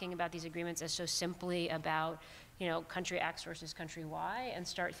 stop talking about these agreements as so simply about, you know, country X versus country Y, and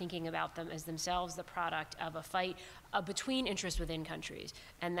start thinking about them as themselves the product of a fight between interests within countries,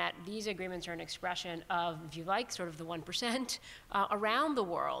 and that these agreements are an expression of, if you like, sort of the 1% around the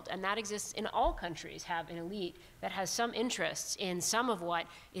world, and that exists in all countries, have an elite that has some interests in some of what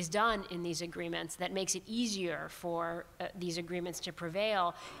is done in these agreements that makes it easier for these agreements to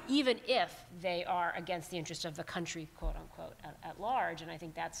prevail, even if they are against the interest of the country, quote unquote, at large. And I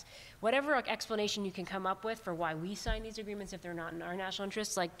think that's, whatever explanation you can come up with for why we sign these agreements if they're not in our national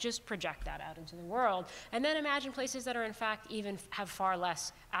interests, like, just project that out into the world, and then imagine places that are in fact even have far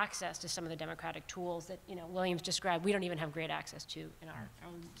less access to some of the democratic tools that, you know, Williams described we don't even have great access to in our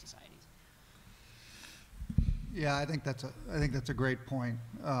own societies. Yeah, I think that's a great point.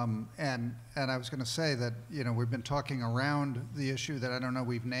 And I was going to say that, you know, we've been talking around the issue that I don't know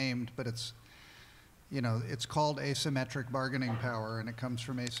we've named, but it's, you know, it's called asymmetric bargaining power, and it comes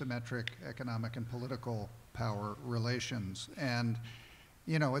from asymmetric economic and political power relations. And,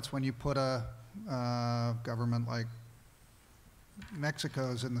 you know, it's when you put a government like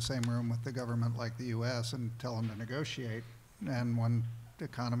Mexico's in the same room with the government like the US and tell them to negotiate, and one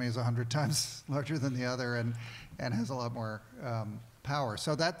economy is 100 times larger than the other and has a lot more power.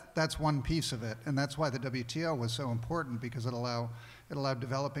 So that's one piece of it, and that's why the WTO was so important, because it allowed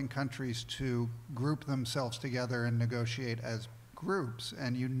developing countries to group themselves together and negotiate as groups,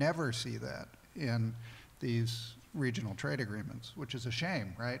 and you never see that in these regional trade agreements, which is a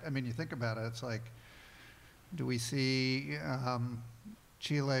shame, right? I mean, you think about it, it's like, do we see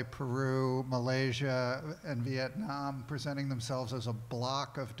Chile, Peru, Malaysia, and Vietnam presenting themselves as a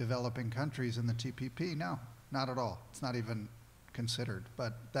block of developing countries in the TPP? No, not at all. It's not even considered,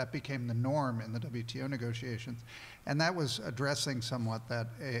 but that became the norm in the WTO negotiations. And that was addressing somewhat that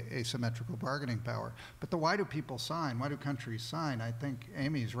asymmetrical bargaining power. But why do people sign? Why do countries sign? I think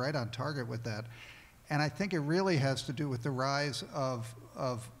Amy's right on target with that. And I think it really has to do with the rise of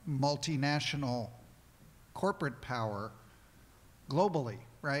multinational corporate power globally,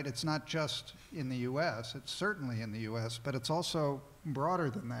 right? It's not just in the US, it's certainly in the US, but it's also broader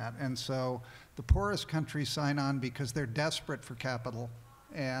than that. And so the poorest countries sign on because they're desperate for capital,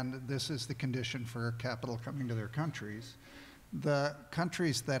 and this is the condition for capital coming to their countries. The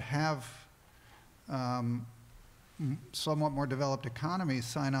countries that have somewhat more developed economies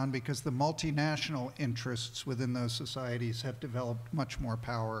sign on because the multinational interests within those societies have developed much more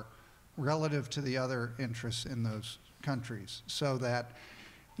power relative to the other interests in those countries, so that,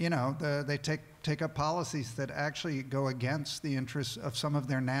 you know, they take up policies that actually go against the interests of some of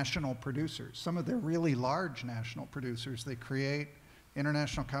their national producers, some of their really large national producers. They create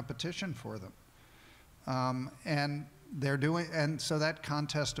international competition for them, and so that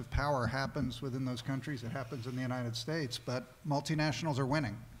contest of power happens within those countries. It happens in the United States, but multinationals are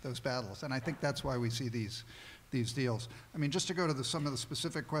winning those battles, and I think that's why we see these deals. I mean, just to go to some of the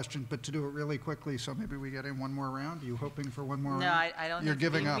specific questions, but to do it really quickly, so maybe we get in one more round. Are you hoping for one more round? No, I don't. You're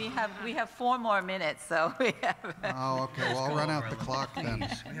giving up. We have 4 more minutes, so we have. Oh, okay. Well, I'll run out the clock then.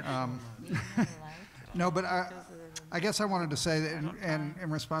 No, but I guess I wanted to say that in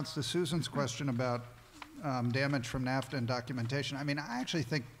response to Susan's question about damage from NAFTA and documentation, I mean, I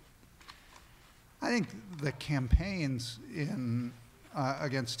think the campaigns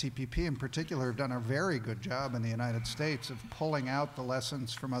against TPP in particular have done a very good job in the United States of pulling out the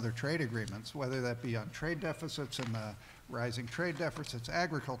lessons from other trade agreements, whether that be on trade deficits and the rising trade deficits,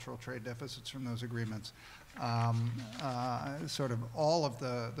 agricultural trade deficits from those agreements, sort of all of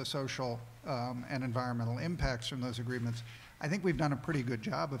the social and environmental impacts from those agreements. I think we've done a pretty good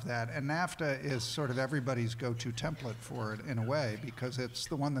job of that, and NAFTA is sort of everybody's go-to template for it in a way, because it's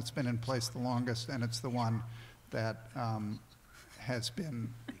the one that's been in place the longest, and it's the one that has been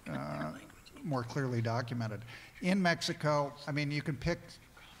more clearly documented. In Mexico, I mean, you can pick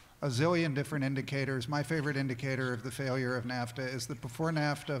a zillion different indicators. My favorite indicator of the failure of NAFTA is that before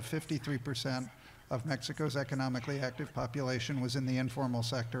NAFTA, 53% of Mexico's economically active population was in the informal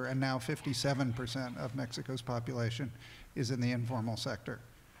sector, and now 57% of Mexico's population is in the informal sector.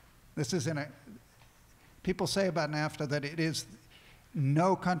 This is people say about NAFTA that it is,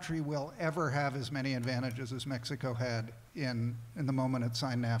 no country will ever have as many advantages as Mexico had in the moment it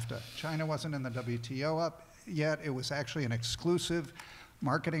signed NAFTA. China wasn't in the WTO up yet. It was actually an exclusive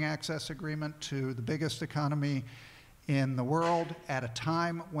marketing access agreement to the biggest economy in the world at a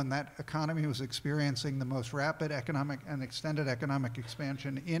time when that economy was experiencing the most rapid economic and extended economic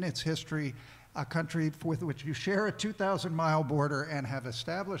expansion in its history, a country with which you share a 2,000-mile border and have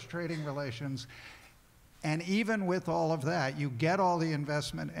established trading relations. And even with all of that, you get all the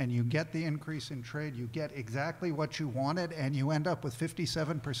investment and you get the increase in trade, you get exactly what you wanted, and you end up with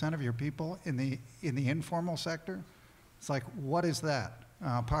 57% of your people in the informal sector. It's like, what is that?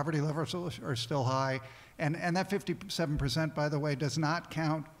 Poverty levels are still high. And that 57%, by the way, does not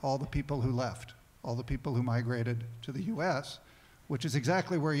count all the people who left, all the people who migrated to the US, which is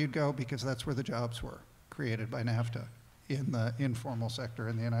exactly where you'd go because that's where the jobs were created by NAFTA, in the informal sector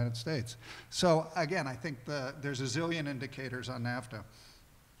in the United States. So again, I think there's a zillion indicators on NAFTA.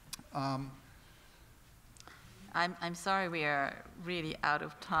 I'm sorry, we are really out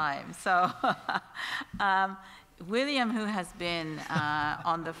of time. So William, who has been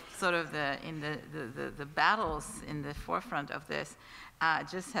on the sort of the battles in the forefront of this,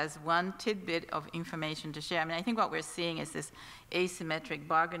 just has one tidbit of information to share. I mean, I think what we're seeing is this asymmetric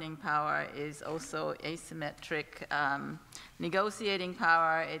bargaining power is also asymmetric negotiating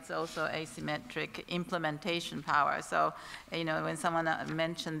power. It's also asymmetric implementation power. So, you know, when someone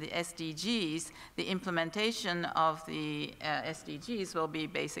mentioned the SDGs, the implementation of the SDGs will be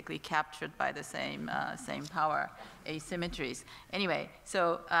basically captured by the same power asymmetries. Anyway,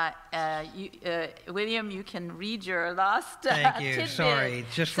 so William, you can read your last Thank you. tidbit. Sorry,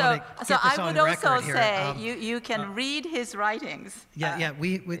 just so, want to get so this I on would record also here. say you can read his writings. Yeah,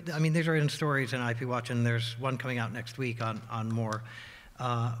 I mean, these are in stories in IP Watch, and there's one coming out next week on more.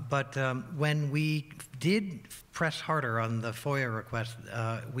 But when we did press harder on the FOIA request,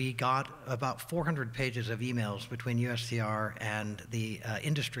 we got about 400 pages of emails between USTR and the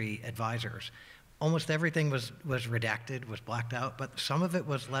industry advisors. Almost everything was redacted, was blacked out, but some of it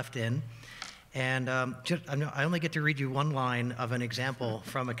was left in. And I only get to read you one line of an example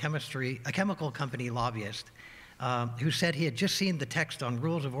from a chemical company lobbyist who said he had just seen the text on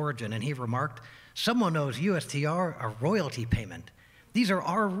rules of origin, and he remarked, "Someone owes USTR a royalty payment. These are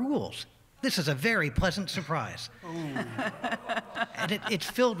our rules. This is a very pleasant surprise." And it's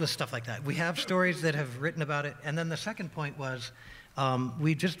filled with stuff like that. We have stories that have written about it. And then the second point was,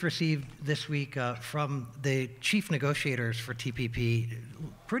 we just received this week from the chief negotiators for TPP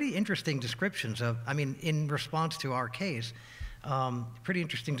pretty interesting descriptions of, I mean, in response to our case, pretty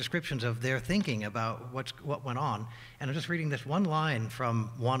interesting descriptions of their thinking about what went on. And I'm just reading this one line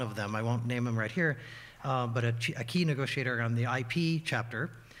from one of them. I won't name him right here. But a key negotiator on the IP chapter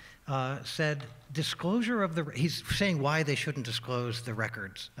said, disclosure of the, he's saying why they shouldn't disclose the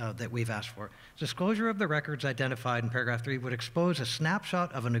records that we've asked for. Disclosure of the records identified in paragraph 3 would expose a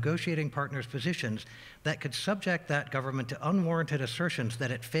snapshot of a negotiating partner's positions that could subject that government to unwarranted assertions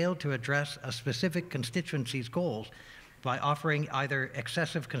that it failed to address a specific constituency's goals by offering either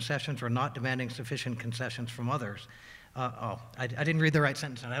excessive concessions or not demanding sufficient concessions from others. I didn't read the right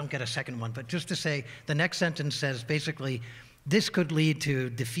sentence, and I don't get a second one, but just to say, the next sentence says basically, this could lead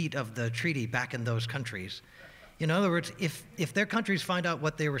to defeat of the treaty back in those countries. In other words, if their countries find out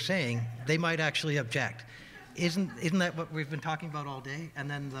what they were saying, they might actually object. Isn't that what we've been talking about all day? And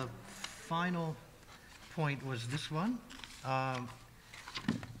then the final point was this one.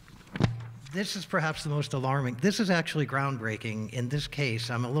 This is perhaps the most alarming. This is actually groundbreaking. In this case,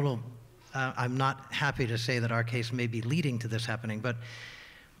 I'm not happy to say that our case may be leading to this happening, but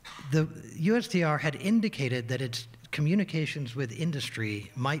the USTR had indicated that its communications with industry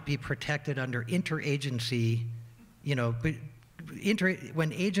might be protected under interagency,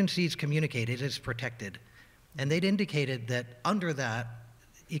 when agencies communicate, it is protected. And they'd indicated that under that,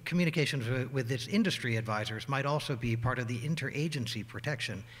 communications with its industry advisors might also be part of the interagency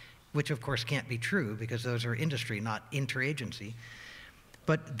protection, which of course can't be true because those are industry, not interagency.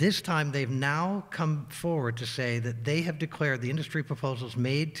 But this time they've now come forward to say that they have declared the industry proposals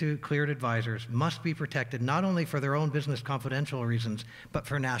made to cleared advisors must be protected not only for their own business confidential reasons, but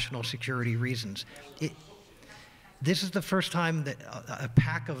for national security reasons. This is the first time that a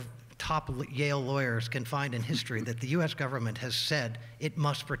pack of top Yale lawyers can find in history that the US government has said it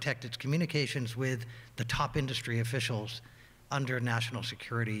must protect its communications with the top industry officials under national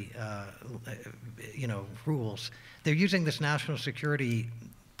security rules. They're using this national security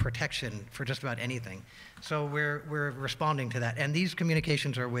protection for just about anything. So we're responding to that. And these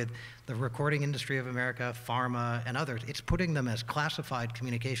communications are with the Recording Industry of America, pharma, and others. It's putting them as classified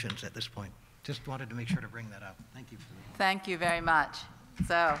communications at this point. Just wanted to make sure to bring that up. Thank you. Thank you very much.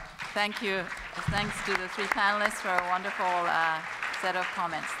 So thank you. Thanks to the three panelists for a wonderful set of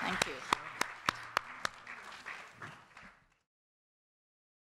comments. Thank you.